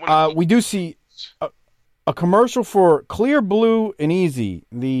 Yeah. We do see a commercial for Clear Blue and Easy,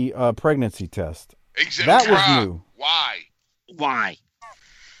 the pregnancy test. That was new. Why?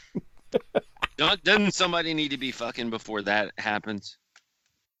 Doesn't somebody need to be fucking before that happens?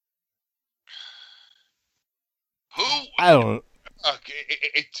 Who? I don't.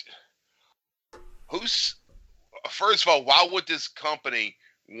 Okay, who's? First of all, why would this company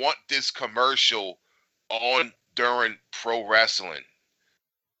want this commercial on during pro wrestling?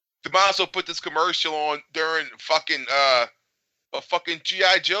 They might as well put this commercial on during fucking a fucking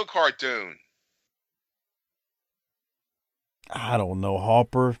G.I. Joe cartoon. I don't know,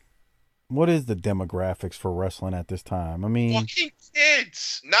 Hopper. What is the demographics for wrestling at this time? I mean, fucking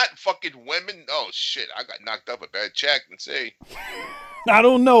kids, not fucking women. Oh shit, I got knocked up a bad check and see. I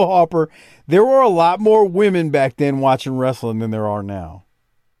don't know, Hopper. There were a lot more women back then watching wrestling than there are now.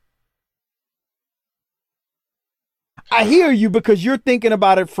 I hear you because you're thinking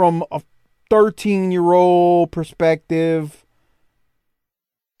about it from a 13-year-old perspective.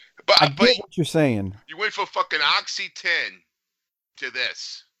 But I get what you're saying. You went from fucking Oxy-10 to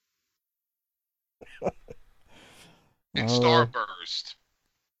this. And Starburst.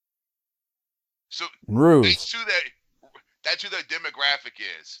 So Ruse. That's who the demographic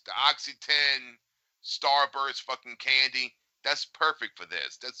is. The Oxy-10, Starburst, fucking candy. That's perfect for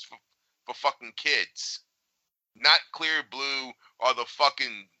this. That's for fucking kids. Not Clear Blue or the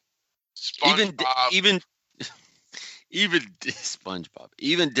fucking SpongeBob. Even SpongeBob.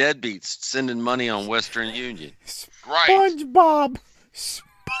 Even deadbeats sending money on Western Union. Right. SpongeBob.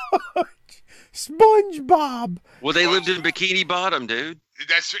 SpongeBob. Well, they lived in Bikini Bottom, dude.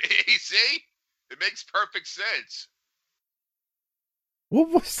 That's see? It makes perfect sense. What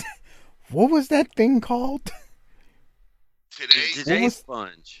was that thing called? Today's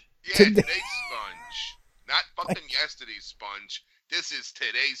Sponge. Yeah, today's Sponge. Not fucking yesterday's Sponge. This is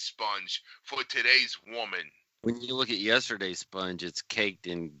today's Sponge for today's woman. When you look at yesterday's Sponge, it's caked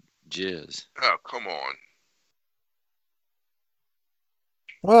in jizz. Oh, come on.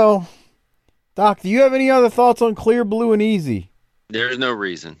 Well, Doc, do you have any other thoughts on Clear Blue and Easy? There's no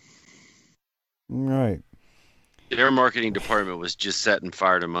reason. All right. Their marketing department was just setting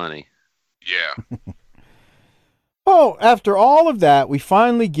fire to money. Yeah. Oh, after all of that, we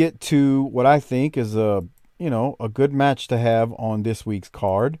finally get to what I think is a good match to have on this week's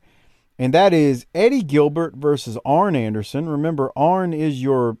card. And that is Eddie Gilbert versus Arn Anderson. Remember, Arn is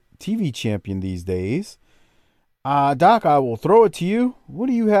your TV champion these days. Doc, I will throw it to you. What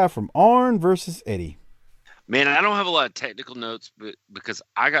do you have from Arn versus Eddie? Man, I don't have a lot of technical notes, but because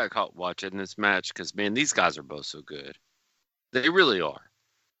I got caught watching this match because, man, these guys are both so good. They really are.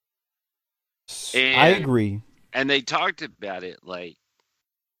 I agree. And they talked about it like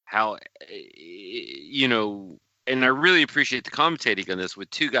how, and I really appreciate the commentating on this with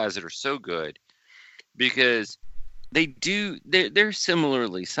two guys that are so good because they're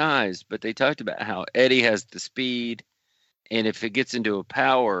similarly sized, but they talked about how Eddie has the speed, and if it gets into a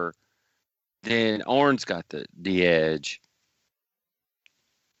power, then Arn's got the edge.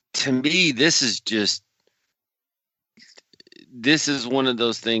 To me, this is one of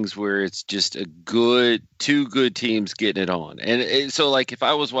those things where it's just two good teams getting it on. And so, like, if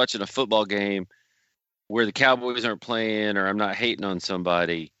I was watching a football game where the Cowboys aren't playing or I'm not hating on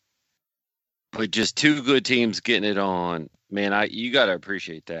somebody, but just two good teams getting it on, man, you got to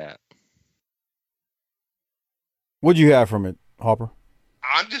appreciate that. What'd you have from it, Hopper?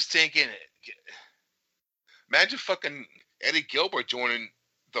 I'm just thinking, Imagine fucking Eddie Gilbert joining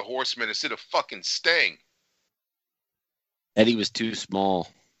the Horsemen instead of fucking Sting. Eddie was too small.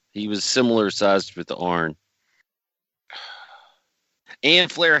 He was similar sized with the Arn.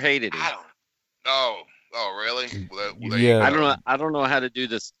 And Flair hated him. Oh, really? Yeah. I don't know how to do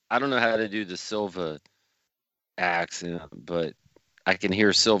this. I don't know how to do the Silva accent, but I can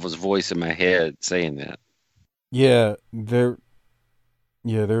hear Silva's voice in my head saying that. Yeah, there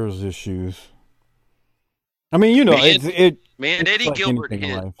was issues. I mean, you know, Man, it's Eddie like Gilbert anything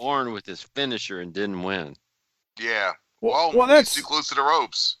in hit life. Arn with his finisher and didn't win. Yeah. Well, Well, that's he's too close to the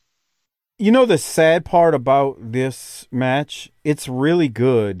ropes. You know the sad part about this match? It's really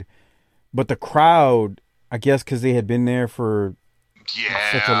good, but the crowd, I guess because they had been there for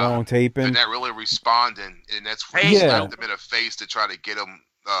such a long taping. They're not really responding, and that's where Hey, you Yeah. slapped them in the face to try to get them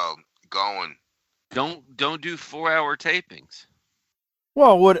going. Don't do 4-hour tapings.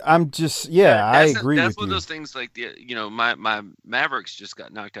 Well, I agree That's with one of you. those things like my Mavericks just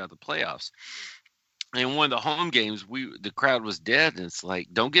got knocked out of the playoffs. And one of the home games, the crowd was dead, and it's like,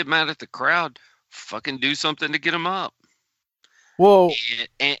 don't get mad at the crowd. Fucking do something to get them up. Well,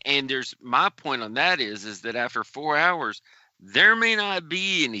 And there's my point on that is that after 4 hours, there may not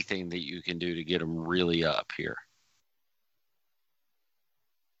be anything that you can do to get them really up here.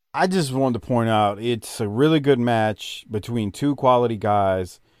 I just wanted to point out it's a really good match between two quality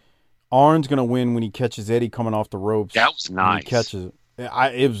guys. Arn's going to win when he catches Eddie coming off the ropes. That was when nice. He catches it.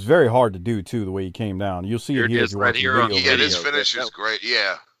 It was very hard to do, too, the way he came down. You'll see Here it it here. is if you right watch the here on video. the Yeah, this video. finish is great.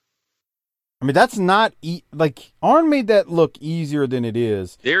 Yeah. I mean, that's not like Arn made that look easier than it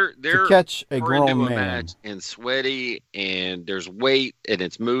is. They're to catch a we're into grown a man. match and sweaty, and there's weight, and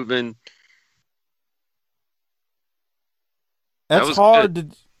it's moving. That's was hard to.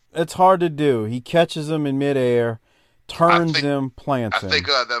 It's hard to do. He catches him in midair, turns him, plants I him. think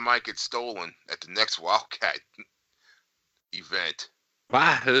that might get stolen at the next Wildcat event.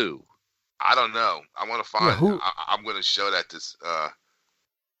 By who? I don't know. I want to find. Yeah, who- I'm going to show that to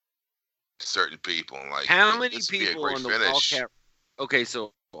certain people. Like, How many this would be a people great on the finish. Wildcat? Okay,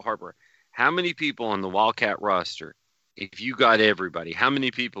 so Harper, how many people on the Wildcat roster? If you got everybody, how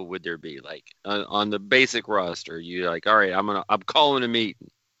many people would there be? Like on the basic roster, you like, all right, I'm calling a meeting.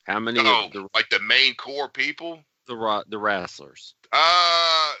 How many? Oh, Of like the main core people? the wrestlers?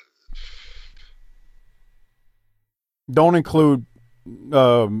 Don't include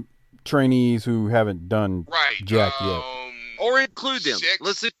trainees who haven't done jack yet. Or include them. 6?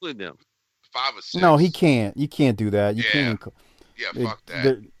 Let's include them. 5 or 6. No, he can't. You can't do that. You Yeah. can't. Yeah, fuck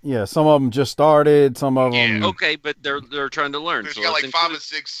that. Yeah, some of them just started. Some of them. Okay, but they're trying to learn. There's So got let's like 5 include- or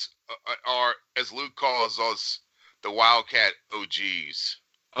 6 are, as Luke calls us, the Wildcat OGs.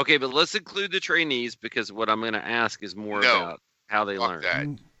 Okay, but let's include the trainees because what I'm going to ask is more No. about how they Fuck learn.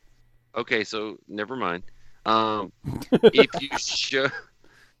 that. Okay, so never mind. If you show,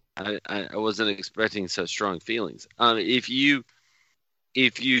 I wasn't expecting such strong feelings. If you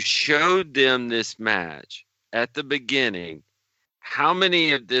showed them this match at the beginning, how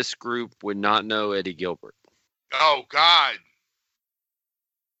many of this group would not know Eddie Gilbert? Oh, God.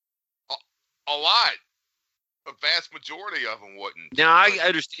 A lot. A vast majority of them wouldn't. Now I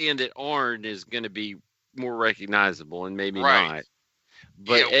understand that Arn is going to be more recognizable and maybe Right. not,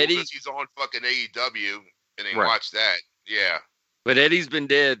 but yeah, well, Eddie, because he's on fucking AEW and they Right. watch that. Yeah. but Eddie's been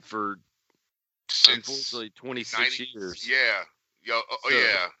dead for Since unfortunately 26 90 years. Yeah. Yo, oh, So-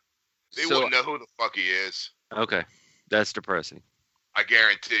 yeah. They so- wouldn't know who the fuck he is. Okay, that's depressing. I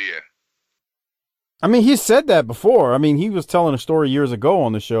guarantee you. I mean, he said that before. I mean, he was telling a story years ago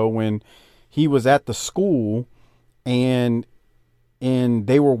on the show when he was at the school and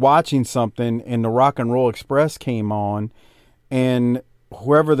they were watching something and the Rock and Roll Express came on and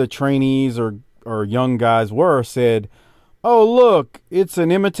whoever the trainees or young guys were said, "Oh, look, it's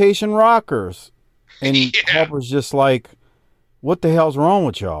an imitation Rockers." And Harper's just like, "What the hell's wrong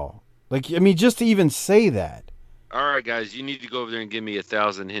with y'all?" Like, I mean, just to even say that. All right, guys, you need to go over there and give me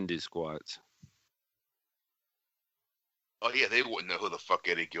 1,000 Hindu squats. Oh, yeah, they wouldn't know who the fuck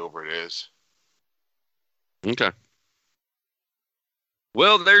Eddie Gilbert is. Okay.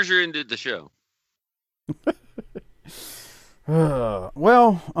 Well, there's your end of the show.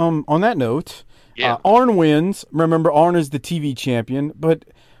 Well, on that note, Yeah. Arn wins. Remember, Arn is the TV champion, but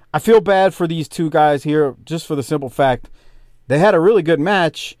I feel bad for these two guys here just for the simple fact they had a really good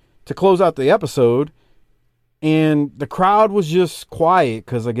match to close out the episode, and the crowd was just quiet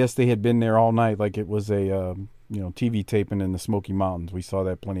because I guess they had been there all night like it was a TV taping in the Smoky Mountains. We saw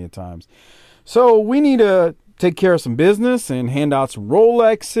that plenty of times. So we need to take care of some business and hand out some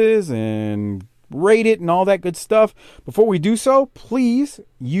Rolexes and rate it, and all that good stuff. Before we do so, please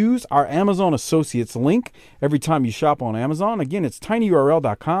use our Amazon Associates link every time you shop on Amazon. Again, it's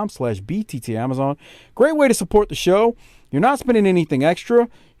tinyurl.com/BTTAmazon. Great way to support the show. You're not spending anything extra.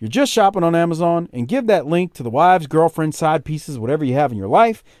 You're just shopping on Amazon, and give that link to the wives, girlfriends, side pieces, whatever you have in your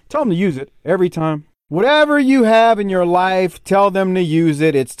life. Tell them to use it every time. Whatever you have in your life, tell them to use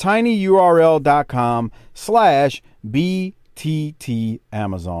it. It's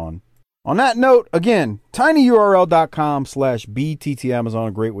tinyurl.com/BTTAmazon. On that note, again, tinyurl.com/BTTAmazon,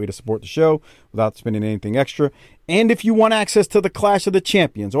 a great way to support the show without spending anything extra. And if you want access to the Clash of the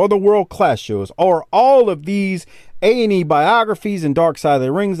Champions or the World Class shows or all of these A&E biographies and Dark Side of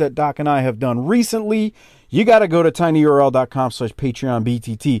the Rings that Doc and I have done recently, you got to go to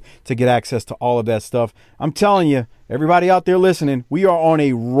tinyurl.com/PatreonBTT to get access to all of that stuff. I'm telling you, everybody out there listening, we are on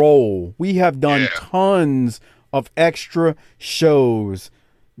a roll. We have done tons of extra shows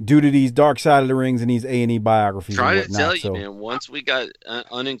due to these Dark Side of the Rings and these A&E biographies. Try and to whatnot. tell you, man, once we got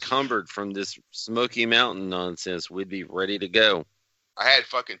unencumbered from this Smoky Mountain nonsense, we'd be ready to go. I had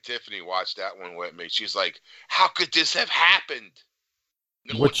fucking Tiffany watch that one with me. She's like, how could this have happened?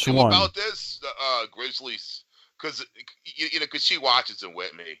 Which one? one? About this? Grizzlies. Because she watches them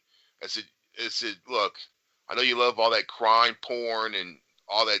with me. I said, look, I know you love all that crime porn and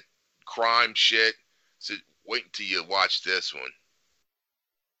all that crime shit. I said, wait until you watch this one.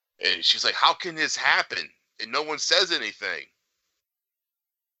 And she's like, how can this happen? And no one says anything.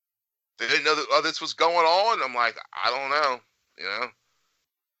 They didn't know that this was going on. I'm like, I don't know,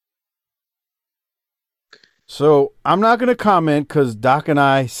 So I'm not going to comment because Doc and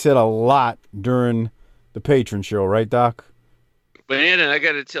I said a lot during the patron show, right, Doc? But Anna, I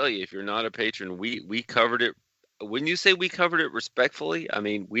got to tell you, if you're not a patron, we covered it. When you say we covered it respectfully, I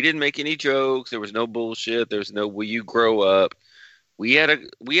mean, we didn't make any jokes. There was no bullshit. There was no will you grow up. We had a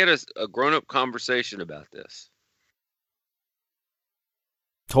grown-up conversation about this.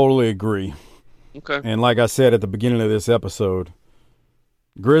 Totally agree. Okay. And like I said at the beginning of this episode,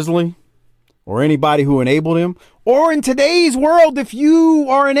 Grizzly or anybody who enabled him, or in today's world, if you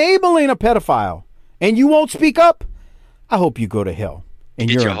are enabling a pedophile and you won't speak up, I hope you go to hell. And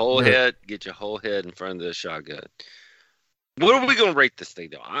Get your whole head in front of the shotgun. What are we going to rate this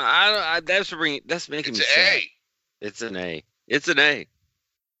thing though? That's making me sad. It's an A. It's an A.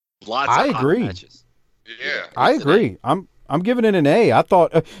 Lots of hot matches. Yeah. I agree. I'm giving it an A. I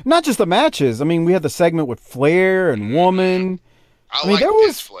thought not just the matches. I mean, we had the segment with Flair and Woman. I mean, like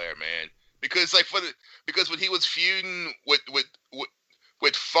this Flair, man, because because when he was feuding with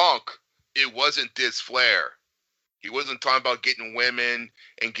Funk, it wasn't this Flair. He wasn't talking about getting women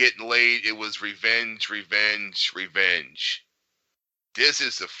and getting laid. It was revenge, revenge, revenge. This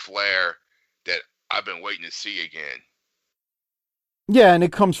is the Flair that I've been waiting to see again. Yeah, and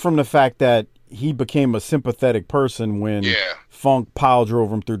it comes from the fact that he became a sympathetic person when Funk pile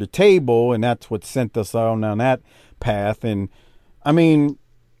drove him through the table, and that's what sent us on down that path. And, I mean,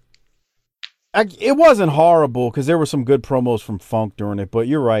 it wasn't horrible because there were some good promos from Funk during it, but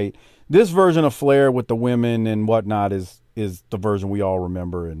you're right. This version of Flair with the women and whatnot is the version we all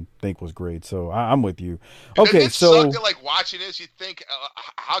remember and think was great. So I'm with you. Okay, so sucked at, like, watching this, you think,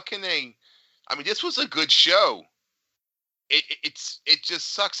 how can they? I mean, this was a good show. It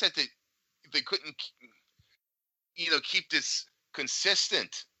just sucks that they couldn't, keep this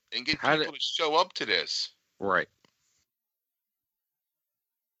consistent and get people to show up to this. Right.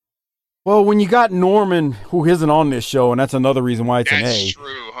 Well, when you got Norman, who isn't on this show, and that's another reason why it's an A. That's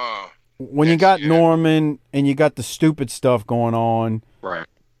true, huh? When you got Norman and you got the stupid stuff going on, right?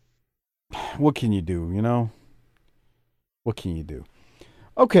 What can you do? What can you do?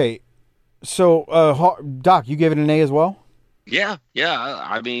 Okay, so Doc, you gave it an A as well. Yeah.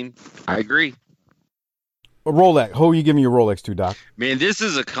 I mean, I agree. A Rolex. Who are you giving your Rolex to, Doc? Man, this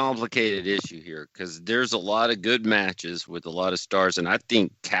is a complicated issue here because there's a lot of good matches with a lot of stars, and I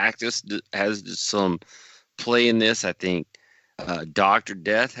think Cactus has some play in this. I think Dr.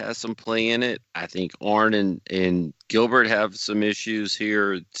 Death has some play in it. I think Arn and Gilbert have some issues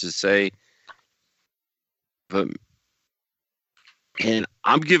here to say. And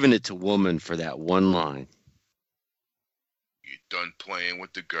I'm giving it to Woman for that one line. You're done playing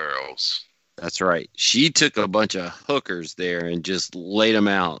with the girls. That's right. She took a bunch of hookers there and just laid them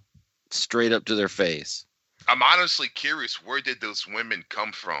out straight up to their face. I'm honestly curious, where did those women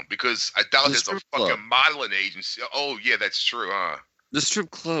come from? Because I doubt there's a fucking modeling agency. Oh, yeah, that's true, huh? The strip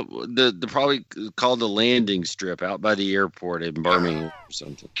club, the probably called the Landing Strip out by the airport in Birmingham or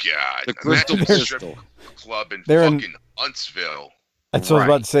something. God, the Crystal Pistol Club in they're fucking Huntsville. That's what I was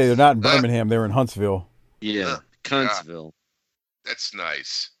about to say. They're not in Birmingham. They're in Huntsville. Yeah, Huntsville. That's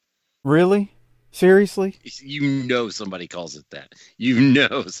nice. Really? Seriously? You know somebody calls it that. You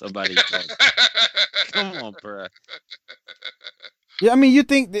know somebody calls it. Come on, bro. Yeah, I mean, you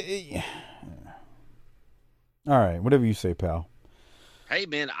think all right, whatever you say, pal. Hey,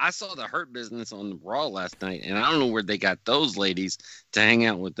 man, I saw the Hurt Business on Raw last night, and I don't know where they got those ladies to hang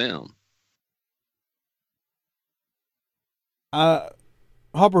out with them.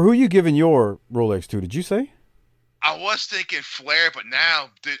 Hopper, who you giving your Rolex to? Did you say? I was thinking Flair, but now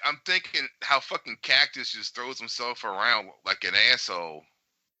I'm thinking how fucking Cactus just throws himself around like an asshole.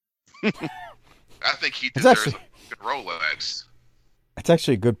 I think he deserves a Rolex. That's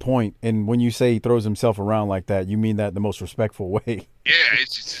actually a good point. And when you say he throws himself around like that, you mean that in the most respectful way. Yeah,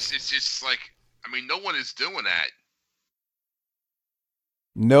 it's just like, I mean, no one is doing that.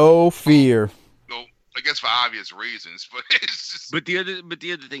 No fear. No, I guess for obvious reasons, but it's just. But the other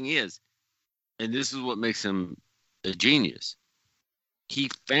thing is, and this is what makes him a genius.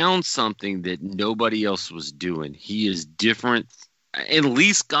 He found something that nobody else was doing. He is different. At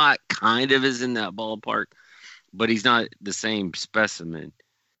least Scott kind of is in that ballpark, but he's not the same specimen.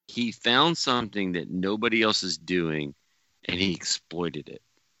 He found something that nobody else is doing, and he exploited it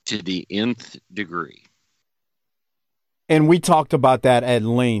to the nth degree. And we talked about that at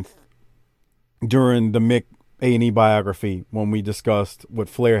length during the Mick A&E biography when we discussed what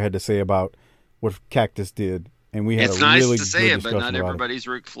Flair had to say about what Cactus did. And we had it's a nice really to say good it, but discussion not about everybody's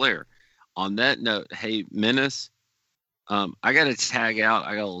Ric Flair. On that note, hey, Menace, I got to tag out.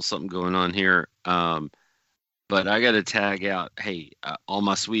 I got a little something going on here. But I got to tag out. Hey, all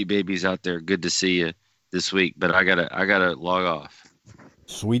my sweet babies out there, good to see you this week. But I gotta log off.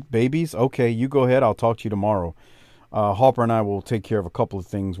 Sweet babies? Okay, you go ahead. I'll talk to you tomorrow. Hopper and I will take care of a couple of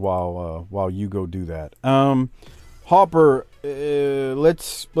things while you go do that. Hopper,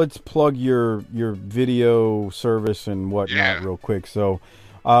 let's plug your video service and whatnot real quick. So,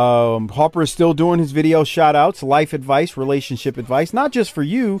 Hopper is still doing his video shout outs, life advice, relationship advice, not just for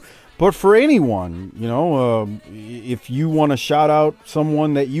you, but for anyone. You know, if you want to shout out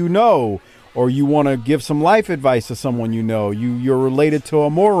someone that you know, or you want to give some life advice to someone you know, you're related to a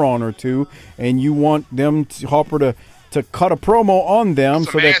moron or two, and you want them, Hopper, to cut a promo on them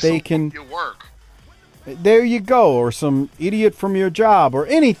so that they can work. There you go, or some idiot from your job or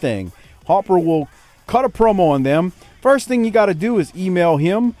anything. Hopper will cut a promo on them. First thing you got to do is email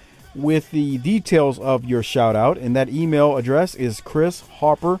him with the details of your shout out, and that email address is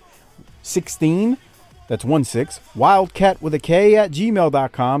chrishopper16, that's 16, wildcat with a K at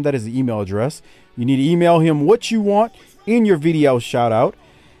gmail.com. That is the email address. You need to email him what you want in your video shout out,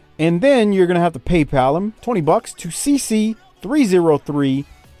 and then you're going to have to PayPal him $20 to cc30388,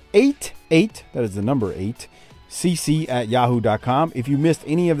 that is the number 8, cc at yahoo.com. If you missed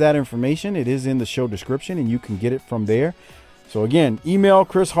any of that information, it is in the show description and you can get it from there. So again, email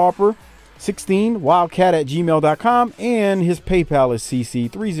Chris Hopper 16 wildcat at gmail.com, and his PayPal is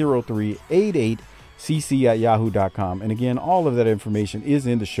cc30388 cc at yahoo.com. And again, all of that information is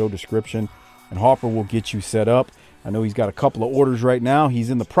in the show description, and Hopper will get you set up. I know he's got a couple of orders right now he's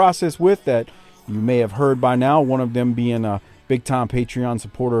in the process with that you may have heard by now, one of them being a big time Patreon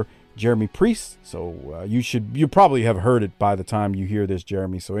supporter, Jeremy Priest. So you probably have heard it by the time you hear this,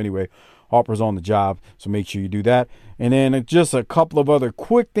 Jeremy. So anyway, Hopper's on the job, so make sure you do that. And then just a couple of other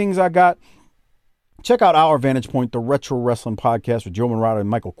quick things I got. Check out Our Vantage Point, the Retro Wrestling Podcast with Joe Morata and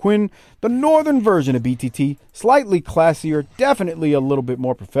Michael Quinn, the northern version of BTT, slightly classier, definitely a little bit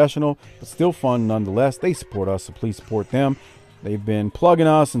more professional, but still fun nonetheless. They support us, so please support them. They've been plugging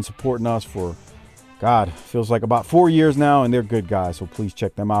us and supporting us for, God, feels like about 4 years now, and they're good guys, so please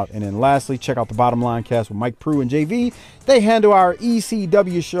check them out. And then lastly, check out the Bottom Line Cast with Mike Prue and JV. They handle our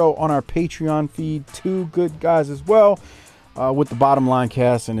ECW show on our Patreon feed. Two good guys as well. With the Bottom Line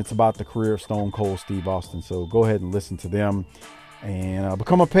Cast, and it's about the career of Stone Cold Steve Austin. So go ahead and listen to them and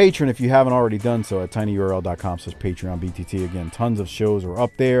become a patron if you haven't already done so at tinyurl.com/PatreonBTT. Again, tons of shows are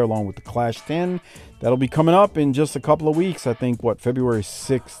up there along with the Clash 10. That'll be coming up in just a couple of weeks. I think, February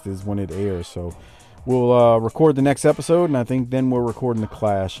 6th is when it airs. So we'll record the next episode, and I think then we're recording the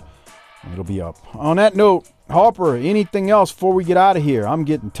Clash, and it'll be up. On that note, Hopper, anything else before we get out of here? I'm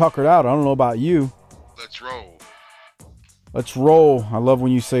getting tuckered out. I don't know about you. Let's roll. Let's roll. I love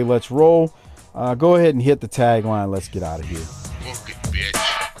when you say let's roll. Go ahead and hit the tagline. Let's get out of here.